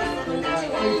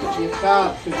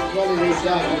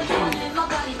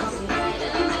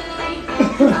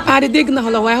Adi dégg na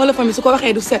xolof waaye xolofam bi su ko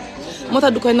waxee du set moo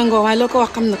tax du koy nangoo waaye loo ko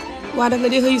wax xam na ko waa daf la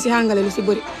dee xëyu si xàngale lu si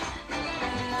bëri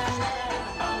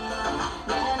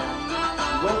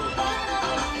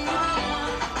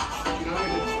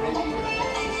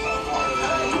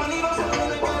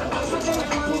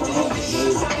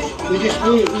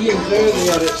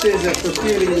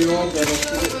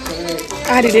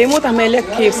Adi de moo tax may lekk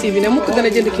KFC bi ne mu ko gën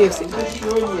a jënd KFC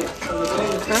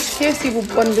KFC bu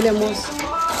bon bi le moos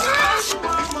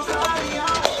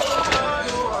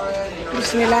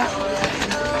bismillah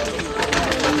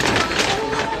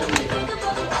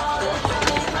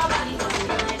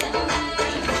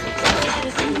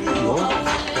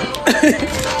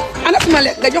ana fu ma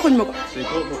lekk nga joxuñ ma ko. They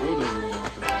got the order.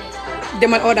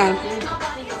 demal oo daal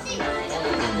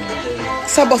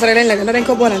sa bos rek lañ la dañ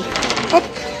ko boolante hop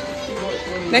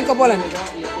dañ ko boolante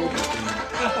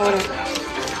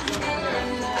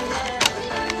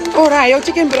ora yow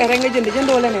chicken bi rek nga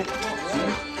jëndoo leneen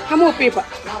xamoo pipa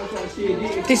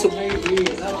tisu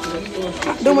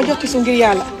doo ma jox tisu ngir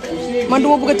yàlla man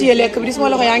duma bëgg a téye lekk bi di suma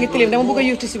loxo yaa ngi tilim dama bëgg a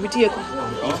yuuf tisu bi téye ko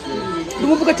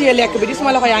duma bëgg a téye lekk bi di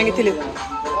suma loxo yaa ngi tilim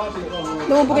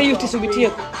dama bëgg a yuuf tisu bi téye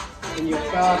ko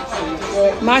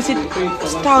maa si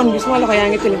town bi suma loxo yaa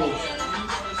ngi tilim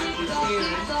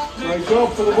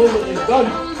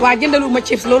waa jëndalu ma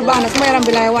chips loolu baax na suma yaram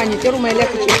bi laay wàññi teru may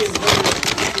lekk chips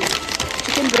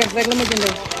chicken breast rek la ma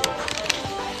jëndal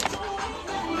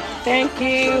thank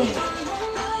you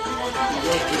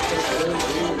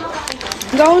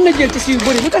nga woon na jël tissu yu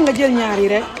bëri lu tax nga jël ñaar yi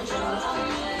rek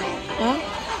ah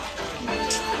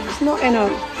it's not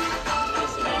enough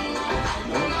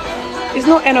it's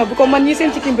not enough bu ko man ñi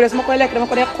seen chicken breast ma koy lekk dama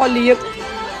ko dee xolli yëpp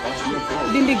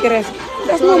dindi graisse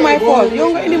that's not my fault yow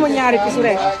nga indi ma ñaari tissu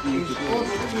rek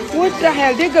what the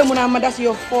hell déggal mu naa ma that's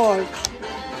your fault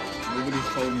Nobody's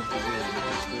told me to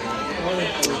do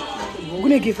it.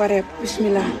 gune gi fa reep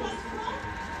bismillah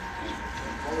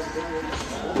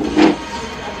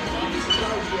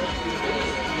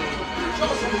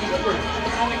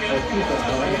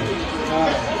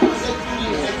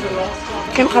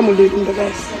kenn xamul luy dund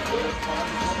guys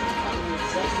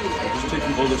Just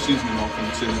taking all the seasoning off and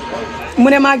it's in the fire. mu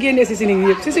ne maa génnee si seasoning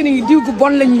yëpp seasoning yi diw gu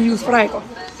bon la ñuy use fry ko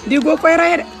diw goo koy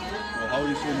raye de Well, how are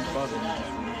you saying it's bad?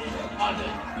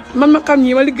 man ma xam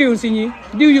ñii ma liggéeyul si ñii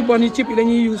diw yu bon yi cib yi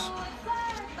dañuy use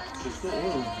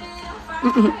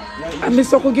at least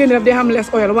soo ko génnee daf day xam less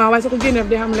oil waaw waaye soo ko génnee daf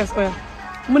day xam less oil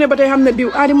mu ne ba tey xam na diw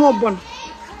aadi moo bon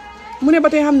mu ne ba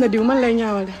tey xam na diw man lay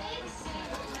ñaawal de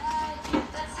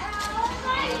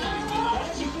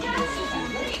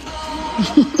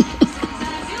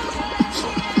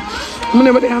mu ne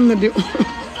ba tey xam na diw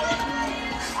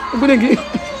gune gi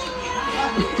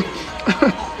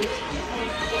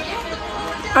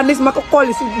at least ma ko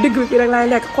xooli si digg bi rek laay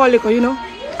lekk xooli ko you know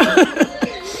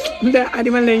nda adi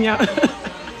man lay ñaaw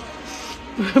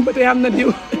ba tey xam na diw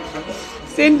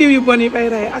seen diw yu bon yi fay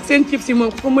rey ak seen chips yi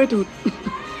moom ko moytuwut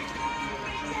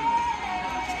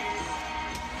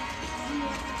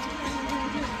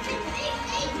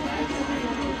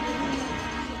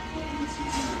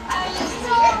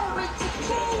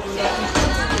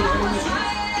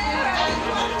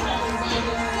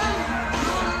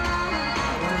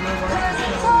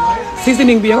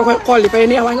seasoning bi nga koy xolli fay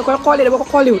neex waaye nga koy xolli de boo ko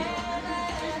xolliwut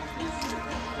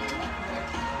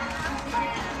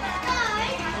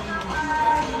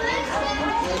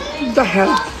the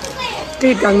hell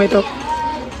këyit gaa ngi may toog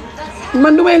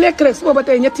man lu may lekk rek su booba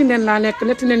tey ñetti nen laa lekk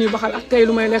ñetti nen yu baxal ak tey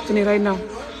lu may lekk ni right now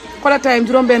xoolal time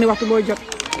juróom benni waxtu booy jot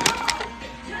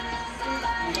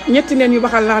ñetti nen yu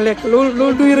baxal laa lekk loolu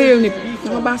duy réyal nit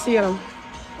dama baax si yaram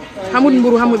xamul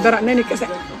mburu xamul dara neni kese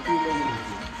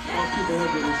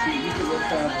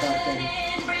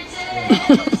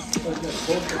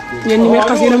ñeen ñi may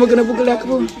xas yéen a ma gën a bëgg lekk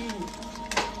boobu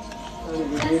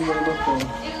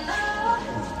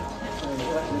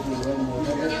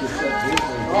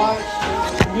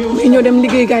muy ñëw dem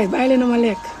liggéey gaay bàyyi leen ma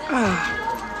lekk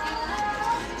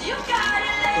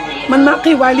man maa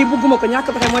xiif waaye lii bëgguma ko ñàkk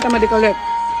pexe moo tax ma di ko lekk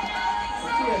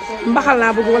mbaxal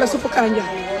laa bëgg wala suppu kanja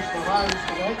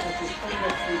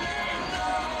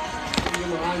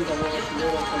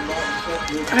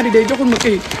Adi day joxul ma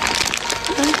këyit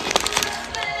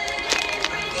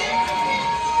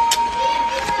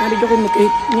Adi joxul ma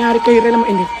këyit ñaari këyit rek la ma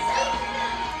indi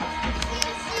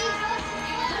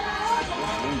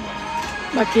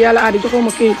bakki yàlla Adi joxul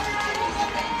ma këyit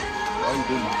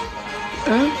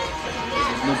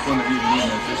There's no point of eating meat,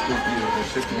 man. Just don't eat it. They're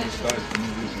sick of these guys for no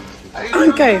reason.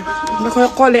 ankay nga koy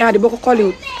xolli Adi boo ko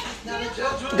xolliwut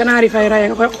ganaar yi fay raye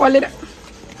nga koy xolli de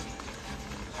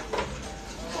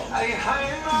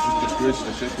You just disgrace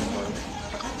the chicken, but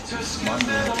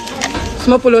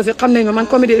suma puloo si xam nañ ma man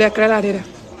comédie lekk rek laa di def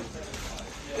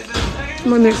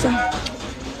ma nekk sax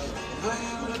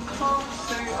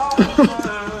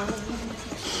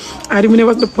Adi mu ne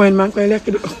what's the point maa ngi koy lekk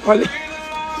di xolli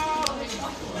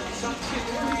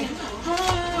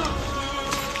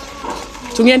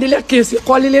su ngeen di lekkee si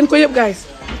xolli leen ko yëpp guys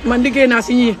man liggéey naa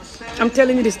si ñii am teel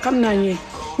ñu dis xam naa ñii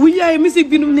wuy yaay musique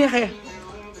bi nu mu neexee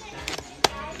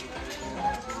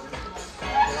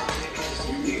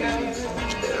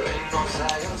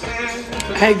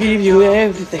I give you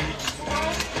everything.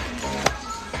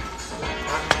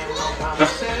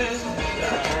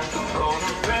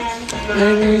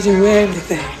 I give you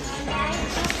everything.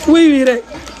 wuy wii rek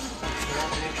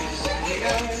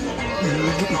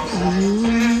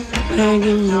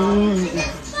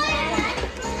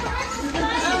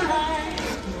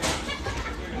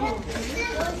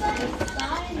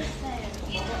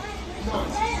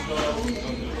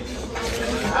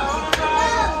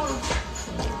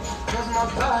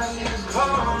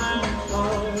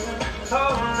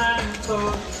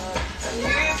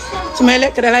su may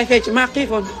lekk da lay fecc maa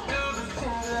xiifoon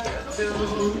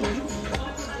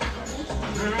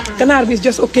ganaar bi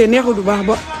just ok neexul bu baax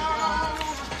ba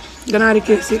ganaar yi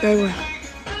kees yi kay woy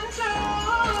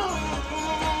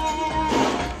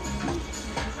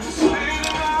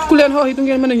ku leen xoox yi du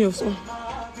ngeen mën a ñëw so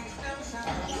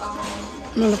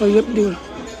man la ko yëpp diwul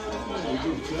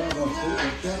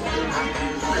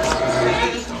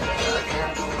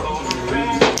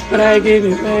raay génn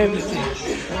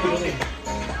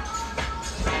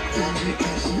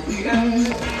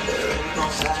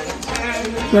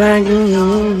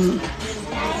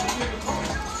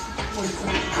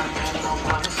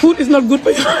food is not good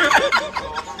for you.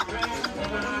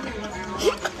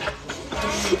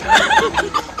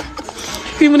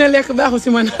 kii mu ne lekk baaxul si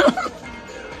man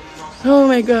oh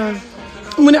my god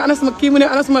mu ne ana sama kii mu ne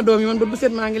ana sama doom yi man ba bu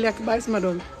set maa ngi lekk bàyyi sama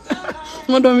doom yi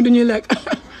sama doom yi du ñuy lekk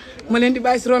ma leen di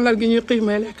bàyyi si ron lal gi ñuy xiif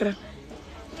may lekk rek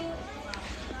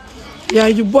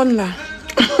yaay ju bon la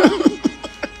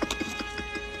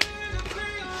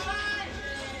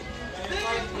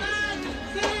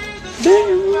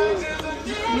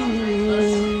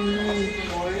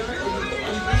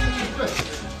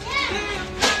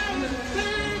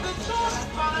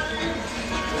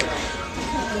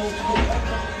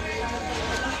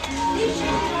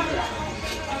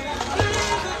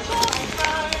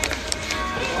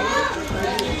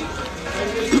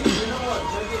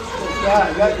Yeah,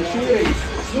 I got the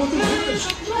shootings.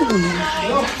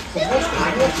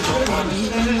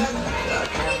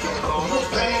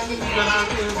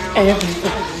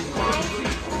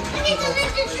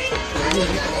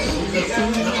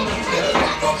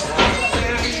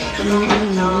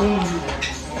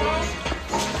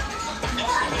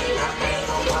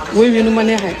 wuy wi nu ma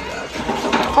neexee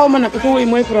xaw ma nag ku wuy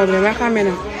mooy problème waa xamee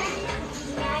na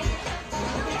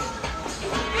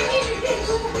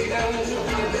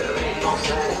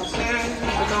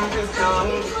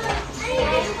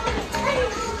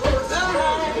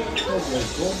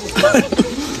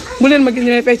bu leen ma gis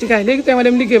ñu ne fay ci kaay léegi tey ma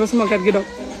dem liggéey ba sama gat gi dog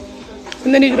fu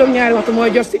ne nii juróom-ñaari waxtu mooy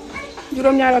jot si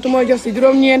juróom-ñaari waxtu mooy jot si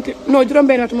juróom-ñeenti non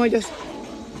juróom-benn waxtu mooy jot si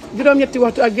juróom-ñetti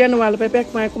waxtu ak genn wàll ba fekk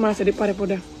maa ngi commencé di pare pour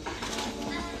dem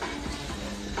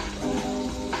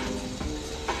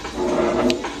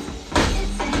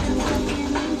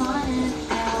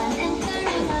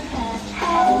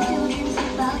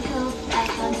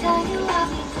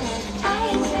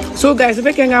so gars su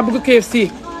fekkee nga bëgg KFC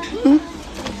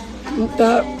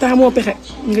ta moo pexe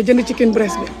nga jënd chicken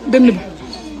breast bi dënn bi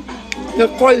nga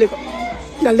xolli ko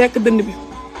nga lekk dënn bi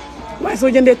waaye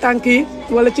soo jëndee tànk yi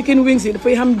wala chicken wings yi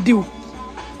dafay xam diw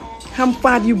xam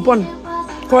paat yu bon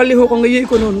xolli ko nga yëy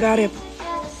ko noonu nga reeb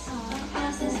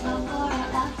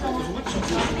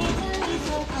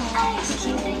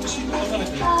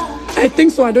I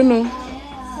think so I don't know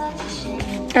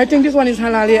I think this one is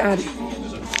halal ya Adi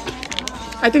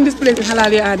I think this place is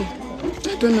halal ya Adi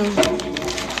I don't know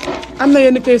am na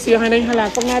yenn KFC yoo xam ne dañu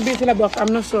xalaat foog naa bii si la bokk am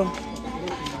na soo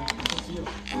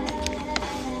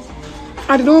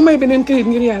Adi dama may beneen këyit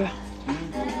ngir yàlla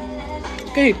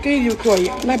këyit yu tooy yi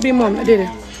ndax bii moom la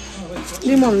déedéet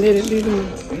lii moom déedéet lii moom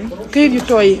këyit yu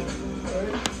tooy yi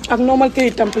ak normal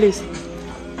këyit tam please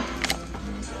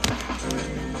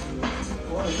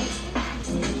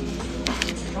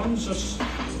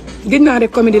gëj naa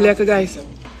rek comédie lekk guys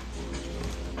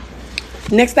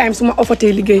next time su ma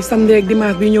offatee liggéey samedi ak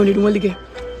dimanche bi ñëw ni du ma liggéey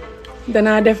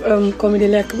danaa def comédie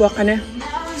lekk boo xam ne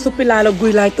suppi laa la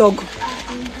guy laay togg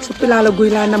suppi laa la guy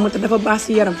laay namm te dafa baax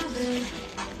si yaram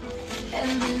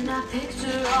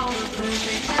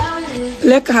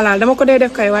lekk xalaal dama ko dee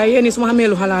def kay waaye yéen su ma xamee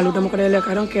lu xalaalu dama ko dee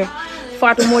lekk donc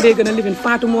Fatou moo dee gën a lifin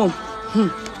Fatou moom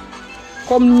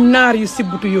comme naar yu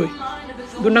sibbutu yooyu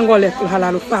du nangoo lekk lu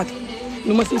xalaalu Fatou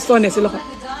lu ma si sonne si loxo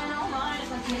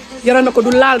jaral na ko du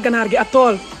laal ganaar gi ak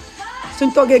tool suñ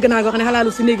toggee ganaar gi wax ne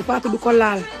xalaalu si néegi Fatou du ko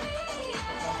laal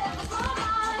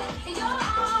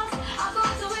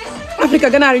Afrique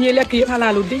ganaar yi ñuy lekk yëpp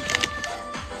xalaalu di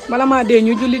bala maa dee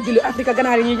ñu julli Afrique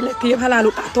ganaar yi ñuy lekk yëpp xalaalu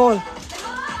ak tool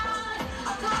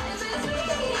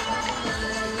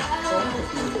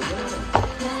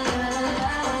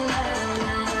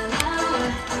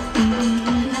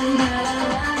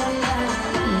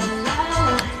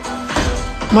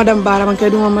madame Bara man kay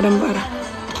duma madame Bara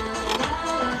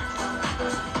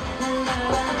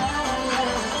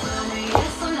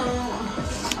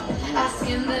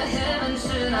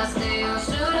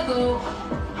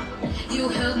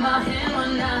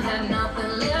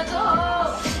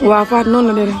waaw Faat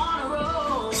noonu la de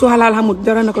su xalaal xamut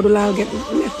dara na ko du laal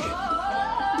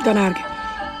ganaar gi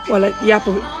wala yàpp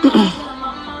bi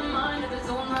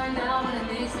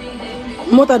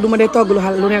moo tax duma dee togg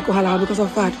lu nekk xalaal bi ko sa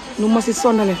Faat nu ma si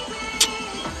sonnale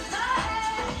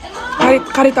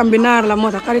xaritam bi naar la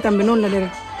moo tax xaritam bi noonu la de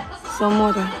soo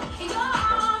moo tax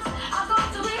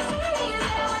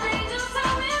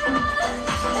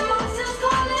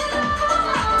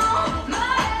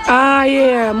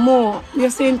yeah, more. You're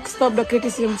saying stop the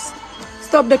criticism.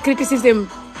 Stop the criticism.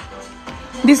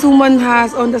 This woman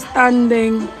has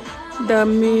understanding the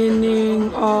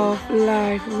meaning of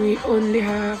life. We only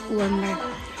have one life.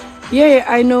 Yeah,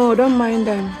 I know. Don't mind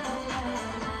them.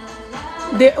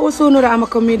 They also know that I'm a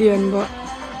comedian, but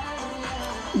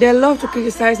they love to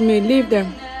criticize me. Leave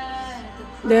them.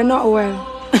 They're not well.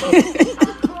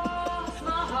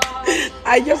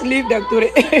 I just leave them to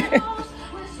it.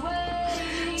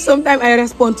 Sometimes I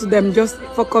respond to them just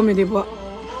for comedy, but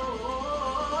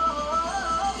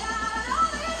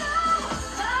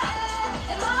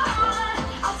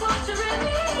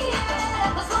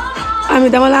Ami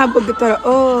dama la bëgg tara.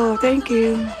 Oh, thank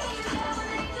you.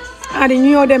 Adi ñu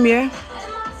ñoo dem yee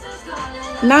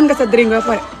naan nga sa drink ba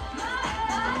pare.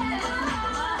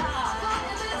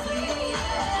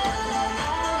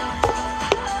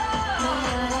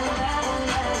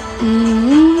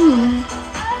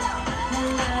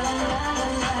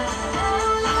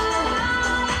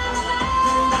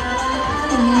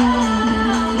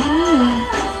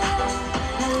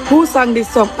 Who sang this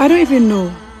song? I don't even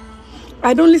know.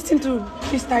 I don't listen to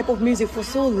this type of music for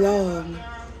so long.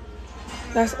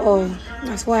 That's all.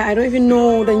 That's why I don't even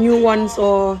know the new ones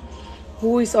or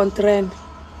who is on trend.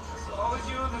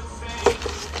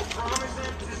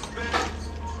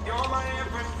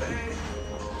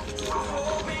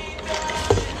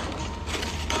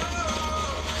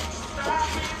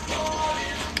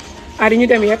 Adi ñu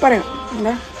dem yee pare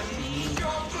ndax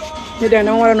ñu dem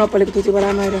dama war a noppaliku tuuti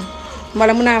balaa may dem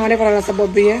mbala mun naa ma defaral la sa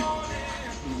bopp bi yee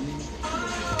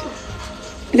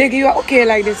léegi you are okay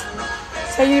like this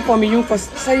sa uniforme yi ñu fa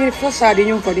sa uniforme saad yi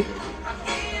ñu fa di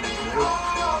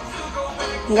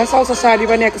nga saw sa saad yi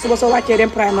ba nekk suba soo wàccee dem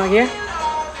Primark yee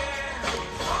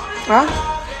ah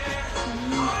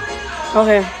ok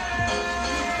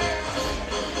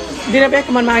dina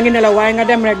fekk man maa ngi nelaw waaye nga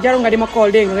dem rek jarul nga di ma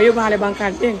call dégg nga yóbbaale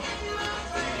bankaan dégg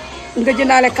nga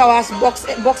jëndaale kawaas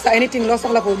box anything loo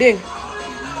soxla foofu dégg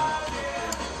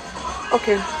ok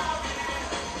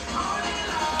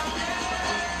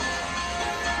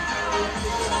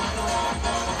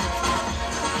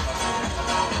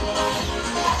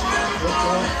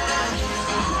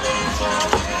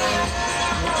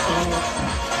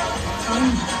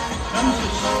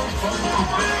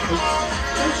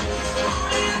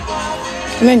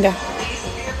Linda.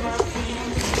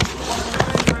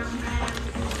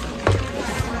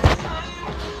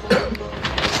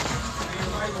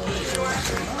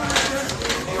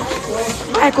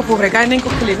 Bàyyi ko foofu rek gars yi nañ ko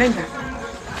clean nañ ko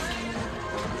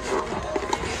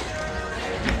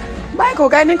bàyyi ko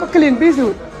gars yi nañ ko clean bisu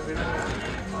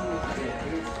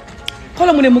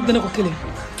xoolal mu ne mug dana ko clean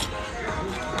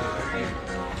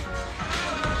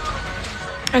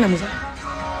ana Musa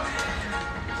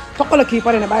toqala kii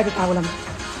pare na bàyyi fi taabulam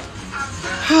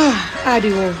aadi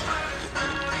woo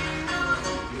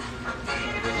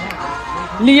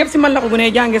lii yëpp si man la ko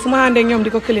gune jàngee su ma àndee ñoom di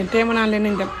ko clean te ma naan leen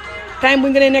nañ dem time bu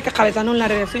ñu gënee nekk xale sax noonu la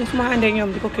def suñ su ma àndee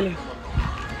ñoom di ko clean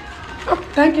oh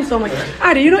thank you so much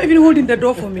Adi you not even holding the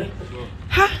door for me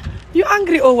you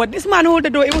angry or what this man hold the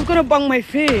door it was gonna bang my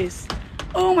face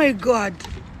oh my god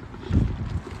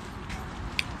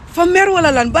fa mer wala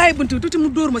lan bàyyi buntu bi tuuti mu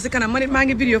dóor ma si kanam man it maa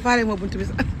ngi vidéo faale ma buntu bi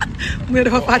sax mu ne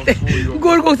dafa fàtte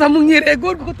góor googu sax mu ngi ñëwee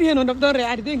góor gu ko téye noonu daf doon ree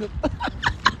Adi dégg nga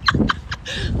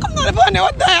xam nga dafa ne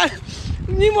wat daal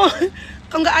ñii moo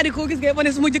xam nga Adi koo gis nga ba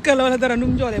ne su ma jëkkër la wala dara nu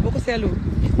mu njoolee boo ko seetloo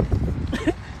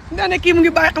naa ne kii mu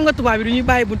ngi bàyyi xam nga tubaab bi du ñuy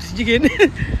bàyyi buntu si jigéen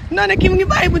naa ne kii mu ngi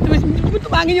bàyyi buntu bi buntu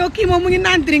baa ngi ñëw kii moom mu ngi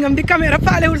naan dringam di caméra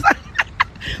faalewul sax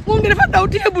moom di dafa daw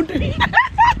téye buntu bi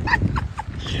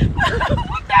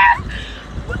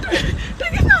te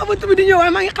gis naa buntu bi di ñëw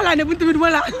waaye maa ngi xalaat ne buntu bi du ma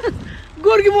laal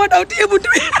góor gi moo daw téye buntu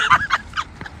bi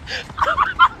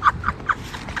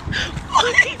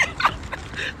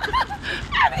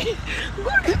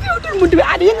góor gi téewutul buntu bi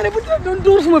Adi yënga ne buntu bi doon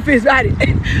dóor suma fees bi Adi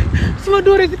suma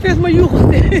dóoree si fees ma yuuxu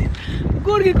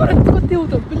góor gi ko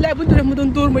téewutul billaay buntu def ma doon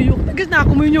dóor ma yuuxu te gis naa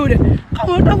ko muy ñëw de xam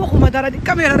nga tax waxuma dara di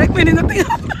caméra rek mel ni nga tëj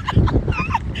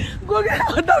góor gi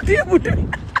daw téye buntu bi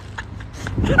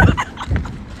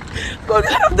góor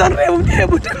gi dafa doon réewum téye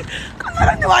buntu bi kon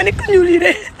nga ne waa ni ku ñuul yi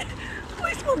de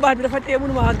sama baat bi dafa tee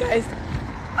mënu ma wax guys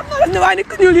am naa def ne waa ni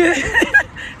ku ñuul yi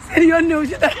seen yoon néew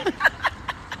ci dara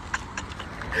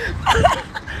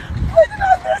mooy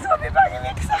dinaa version bi baa ngi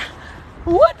nekk sax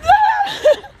what the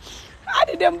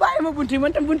di dem bàyyi ma buntu yi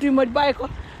man tam buntu yi ma bàyyi ko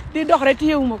di dox rek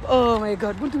téyewu ma ko oh my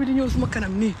god buntu bi di ñëw suma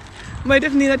kanam nii may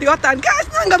def nii na di waxtaan guys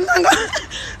nangam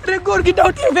rek góor gi daw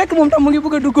téye fekk moom tam mu ngi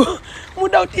bëgg a dugg mu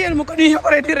daw téyel ma ko nii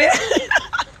pare di ree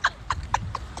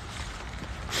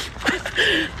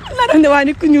naa def ne waa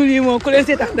ni ku ñuul yi moom ku leen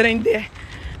seetaan danañ dee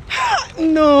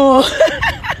non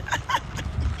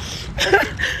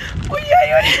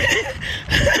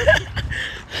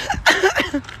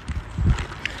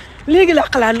léegi la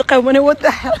xalaat lu xew ma ne what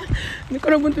the hell ni ko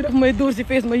buntu daf may dóor si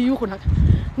face ma yuuxu nag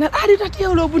naan di tax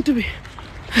téyewloo buntu bi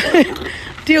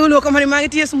téyewloo ko ma ne maa ngi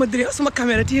téye suma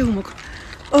caméra téyewuma ko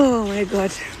oh my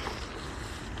god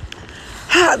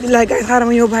billahi guys xaaral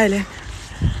ma ñëw bàyyi leen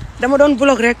dama doon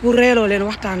vlog rek pour reeloo leen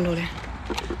waxtaan loo leen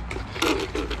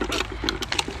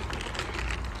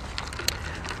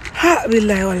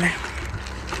billahi wallahi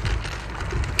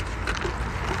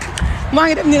maa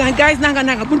ngi def ni naan guys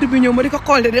nanga buntu bi ñëw ma di ko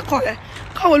xool di xoole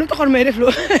xaw lu taxoon may def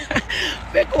loolu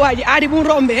fekk waa ji aadi bu mu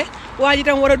rombee waa ji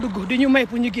tam war a dugg di ñu may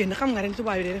pour ñu génn xam nga ren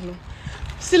tubaab yi day def noonu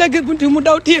si la gën buntu bi mu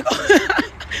daw téye ko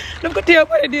daf ko téye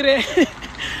pare di ree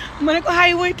ma ne ko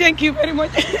hi woy thank you very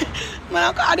much ma ne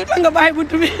ko aadi tax nga bàyyi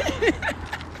buntu bi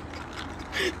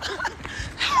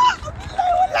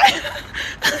wallahi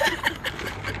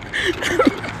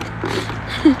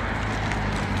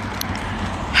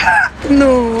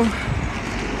non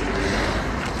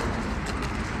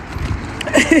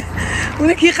mu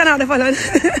ne kii xanaa dafa lan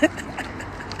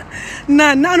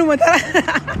naanuma dara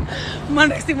man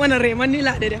rek si mën a ree man nii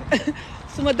laa de def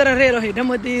su ma dara reeloo yi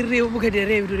dama di réew bëgg a dee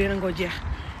réew du dee nangoo jeex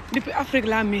depuis Afrique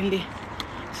laa miin lii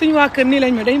suñu waa kër nii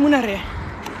lañ ma dañ mën a ree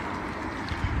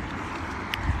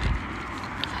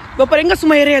ba pare nga su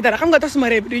may ree dara xam nga tax suma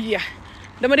ree bi du jeex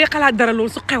dama dee xalaat dara loolu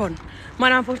su xewoon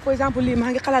maanaam par exemple lii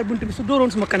maa ngi xalaat buntu bi su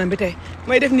dóoroon suma kanam bi tey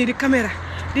may def nii di caméra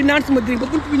di naan suma drink ba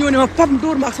buntu bi ñëw ne ma pam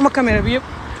dóor ma ak suma caméra bi yëpp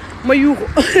ma yuuxu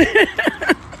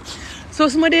soo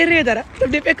su ma dee ree dara daf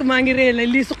dee fekk maa ngi ree ne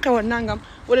lii su xewoon nangam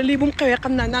wala lii bu mu xewee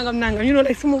xam naa nangam ñu noonu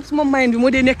rek suma mayin bi moo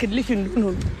dee nekk di lifin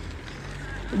noonu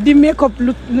di make up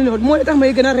lu noonu moo tax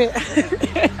may gën a ree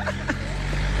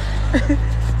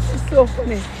so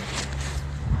funny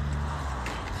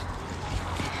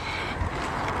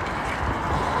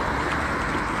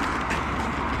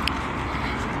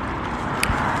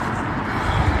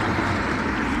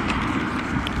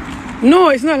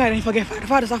non it's not like dañ fogee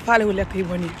Fatou sax faalewul lekk yu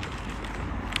bon yi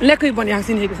lekk yu bon yaa ngi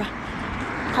si néegi sax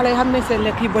xale yi xam ne seen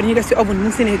lekk yu bon yi def si oven mu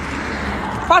ngi si néegi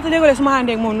Fatou léegi su ma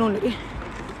àndee ak moom noonu la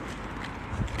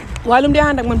waaye lu mu dee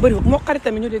ànd ak man bëriwul moo xarit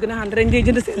tamit ñu dee gën a ànd dañ dee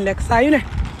jënd seen lekk saa yu ne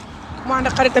mu ànd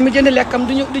ak xarit tamit jënd lekkam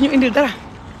duñu indil dara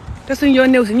te suñu yoon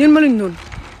néew si ñun mënuñ noonu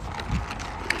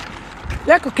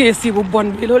lekk kii si bu bon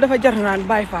bi loolu dafa jar naan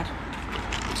bàyyi Fatou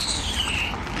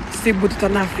si bu ta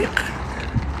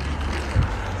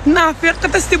naa fekk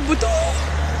te si buto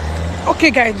ok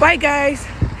guys bye guys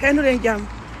xeenu leen jàmm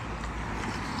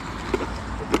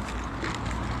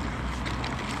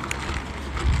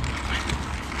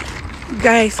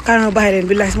guys xaaral ma bàyyi leen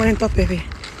billahi su ma leen toppee fii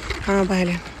xaaral ma bàyyi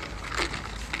leen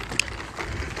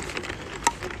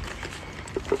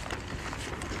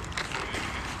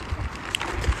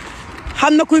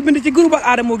xam na kuy bind ci groupe ak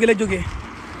Adamo gi la jógee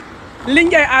li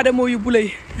njaay Adamo yu bula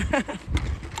yi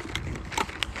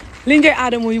li njay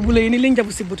Adamo yu bula yi ni li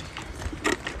njabu si butu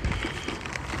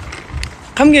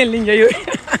xam ngeen li njay yooyu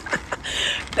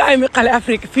taay mi xale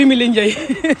Afrique fii mi li njay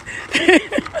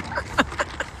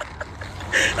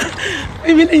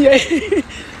fii mi li njay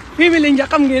fii mi li njay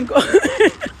xam ngeen ko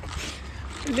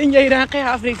li njay daan xeex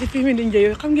Afrique si fii mi li njay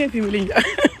yooyu xam ngeen fii mi li njay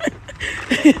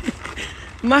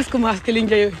masque li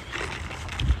njay yooyu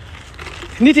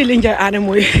nit yi li njay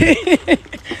Adamo yi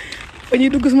fa ñuy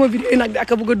dugg suma vidéo yi nag di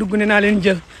aka bëgg a dugg ne naa leen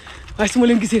jël waaye su ma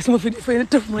leen gisee suma fi fay na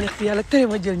tëf ma nekk yàlla tere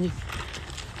ma jël ñi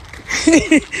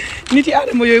nit yi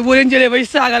Adamo yooyu boo leen jëlee bay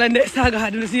saaga la ndey saaga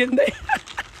àdduna si yéen ndey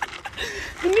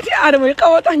nit yi Adamo yi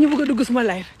xaw a tax ñu bëgg a dugg suma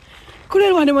live ku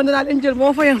leen wax ne man danaa leen jël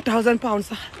moo fa £1000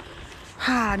 sax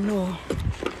non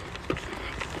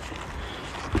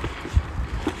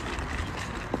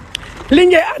li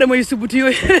njay Adamo yi subuti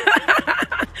yooyu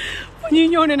fa ñuy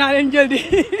ñëw ne naa leen jël di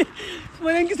su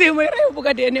ma leen gisee may rew bëgg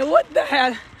a dee ne what the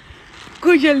hell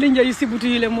ku jël li njay si butu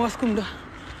yi le moos kum da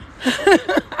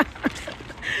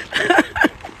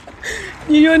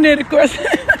ñu yónnee request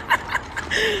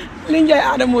li njay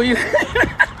Adamo yi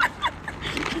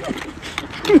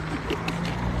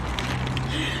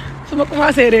su ma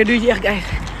commencé ree du jeex gaay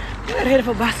ree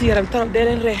dafa baax si yaram trop dee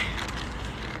leen ree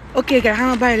ok kay xam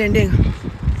nga bàyyi leen dégg nga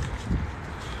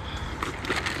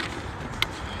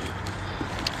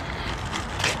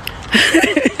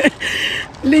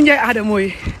li Ndiaye Adamo yi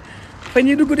fa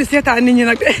ñuy dugg di seetaan nit ñi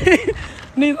nag de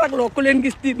niñ ragloo ku leen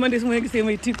gis tiit man de su ma gisee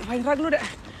may tiit fañ raglu de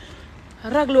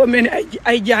ragloo mel ni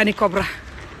ay jaani cobra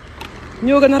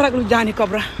ñoo gën a raglu jaani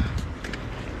cobra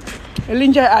li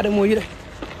Ndiaye Adamo yi de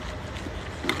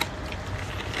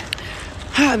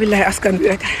ah billahi askan bi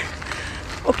rek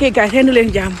ok gars yi leen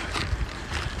jàmm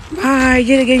bye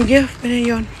jërë ngeen jëf beneen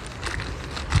yoon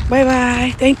bye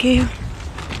bye thank you